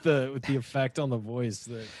hard with the effect on the voice.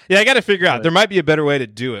 Yeah, I got to figure out. There might be a better way to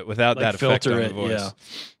do it without that effect on the voice. Yeah.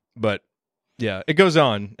 But yeah, it goes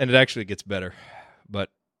on, and it actually gets better. But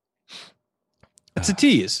it's a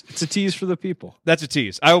tease. It's a tease for the people. That's a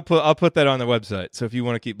tease. I'll put that on the website. So if you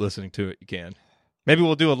want to keep listening to it, you can. Maybe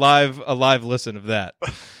we'll do a live listen of that.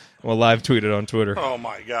 We'll live tweet it on Twitter. Oh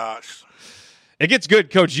my gosh. It gets good,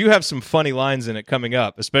 Coach. You have some funny lines in it coming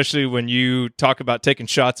up, especially when you talk about taking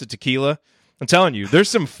shots at tequila. I'm telling you, there's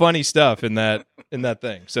some funny stuff in that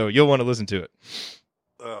thing. So you'll want to listen to it.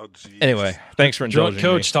 Oh, geez. Anyway, thanks for indulging drunk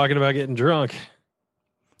Coach me. talking about getting drunk.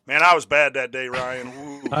 Man, I was bad that day, Ryan.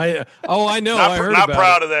 Ooh. I know. Not, I heard not about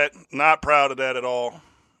proud it. of that. Not proud of that at all.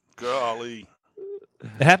 Golly.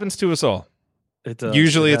 It happens to us all. It does.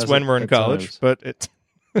 Usually it's has when it we're in at college, times. but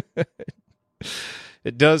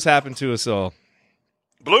it does happen to us all.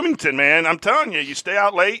 Bloomington, man, I'm telling you, you stay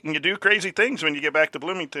out late and you do crazy things when you get back to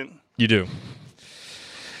Bloomington. You do.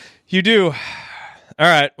 You do. All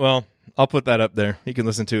right, well, I'll put that up there. You can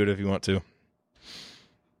listen to it if you want to.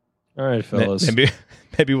 All right, fellas.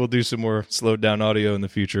 Maybe we'll do some more slowed down audio in the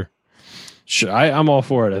future. Sure, I'm all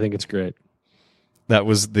for it. I think it's great. That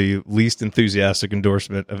was the least enthusiastic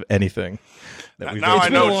endorsement of anything. That we've Now It's I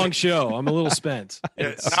been know a long show. I'm a little spent.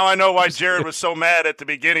 Yeah, now I know why Jared was so mad at the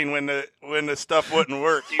beginning when the stuff wouldn't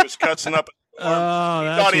work. He was cussing up. He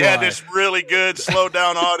thought he had this really good slowed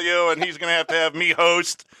down audio, and he's going to have me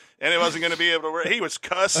host, and it wasn't going to be able to work. He was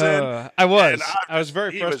cussing. I was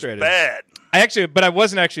very frustrated. He was bad. But I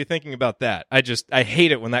wasn't actually thinking about that. I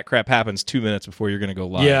hate it when that crap happens 2 minutes before you're going to go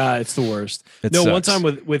live. Yeah, it's the worst. It One sucks. time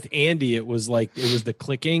with Andy, it was the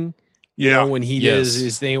clicking. You Yeah. know, when he does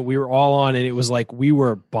his thing, we were all on, and it was like we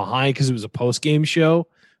were behind because it was a post game show,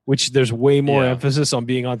 which there's way more emphasis on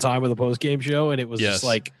being on time with a post game show, and it was just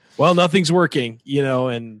like, well, nothing's working,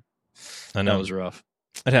 and I know. that was rough.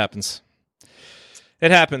 It happens.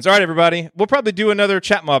 It happens. All right, everybody. We'll probably do another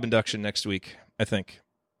chat mob induction next week, I think.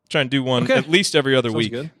 Try and do one at least every other Sounds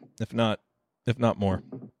week, good. if not more.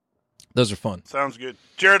 Those are fun. Sounds good.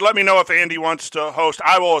 Jared, let me know if Andy wants to host.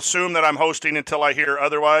 I will assume that I'm hosting until I hear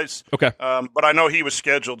otherwise. Okay. But I know he was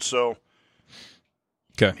scheduled, so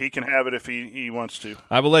Okay. he can have it if he wants to.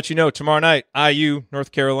 I will let you know tomorrow night. IU,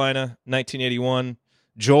 North Carolina, 1981.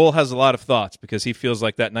 Joel has a lot of thoughts because he feels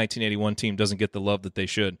like that 1981 team doesn't get the love that they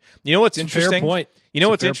should. You know what's interesting? Fair point. You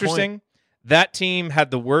know It's a what's fair interesting? point. That team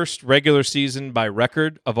had the worst regular season by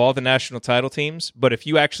record of all the national title teams. But if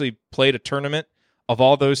you actually played a tournament of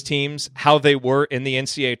all those teams, how they were in the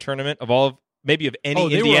NCAA tournament of any they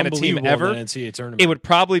were Indiana team unbelievable ever, in the NCAA tournament. it would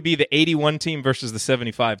probably be the 81 team versus the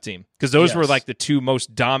 75 team because those were Yes. like the two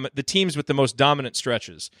most the teams with the most dominant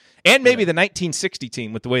stretches, and maybe the 1960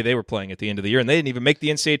 team with the way they were playing at the end of the year, and they didn't even make the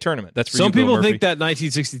NCAA tournament. That's for Some you, Bill people Murphy. think that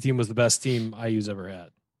 1960 team was the best team IU's ever had.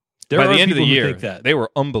 There by are the end of the people who year think that. they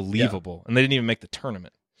were unbelievable, and they didn't even make the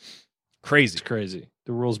tournament. Crazy, It's crazy.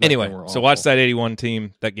 The rules back then Anyway, were so watch awful. that 81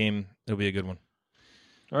 team. That game, it'll be a good one.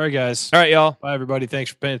 All right, guys. All right, y'all. Bye, everybody. Thanks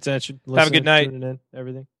for paying attention. Have a listening, good night. tuning in,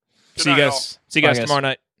 everything. Good See you night, guys. all. See you Bye, guys guys. tomorrow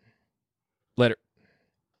night. Later.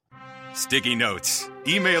 Sticky notes,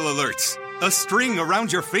 email alerts, a string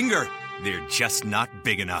around your finger. They're just not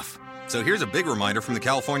big enough. So here's a big reminder from the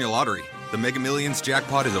California Lottery. The Mega Millions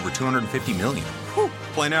jackpot is over $250 million. Whew.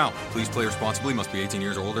 Play now. Please play responsibly. Must be 18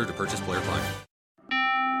 years or older to purchase player fine.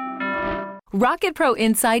 Rocket Pro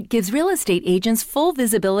Insight gives real estate agents full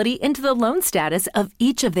visibility into the loan status of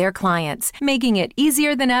each of their clients, making it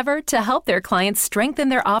easier than ever to help their clients strengthen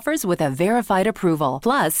their offers with a verified approval.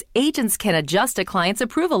 Plus, agents can adjust a client's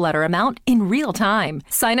approval letter amount in real time.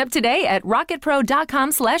 Sign up today at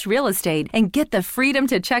rocketpro.com/real estate and get the freedom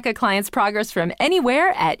to check a client's progress from anywhere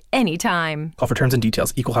at any time. Call for terms and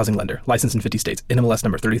details. Equal housing lender. Licensed in 50 states. NMLS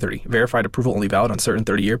number 3030. Verified approval only valid on certain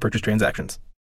 30-year purchase transactions.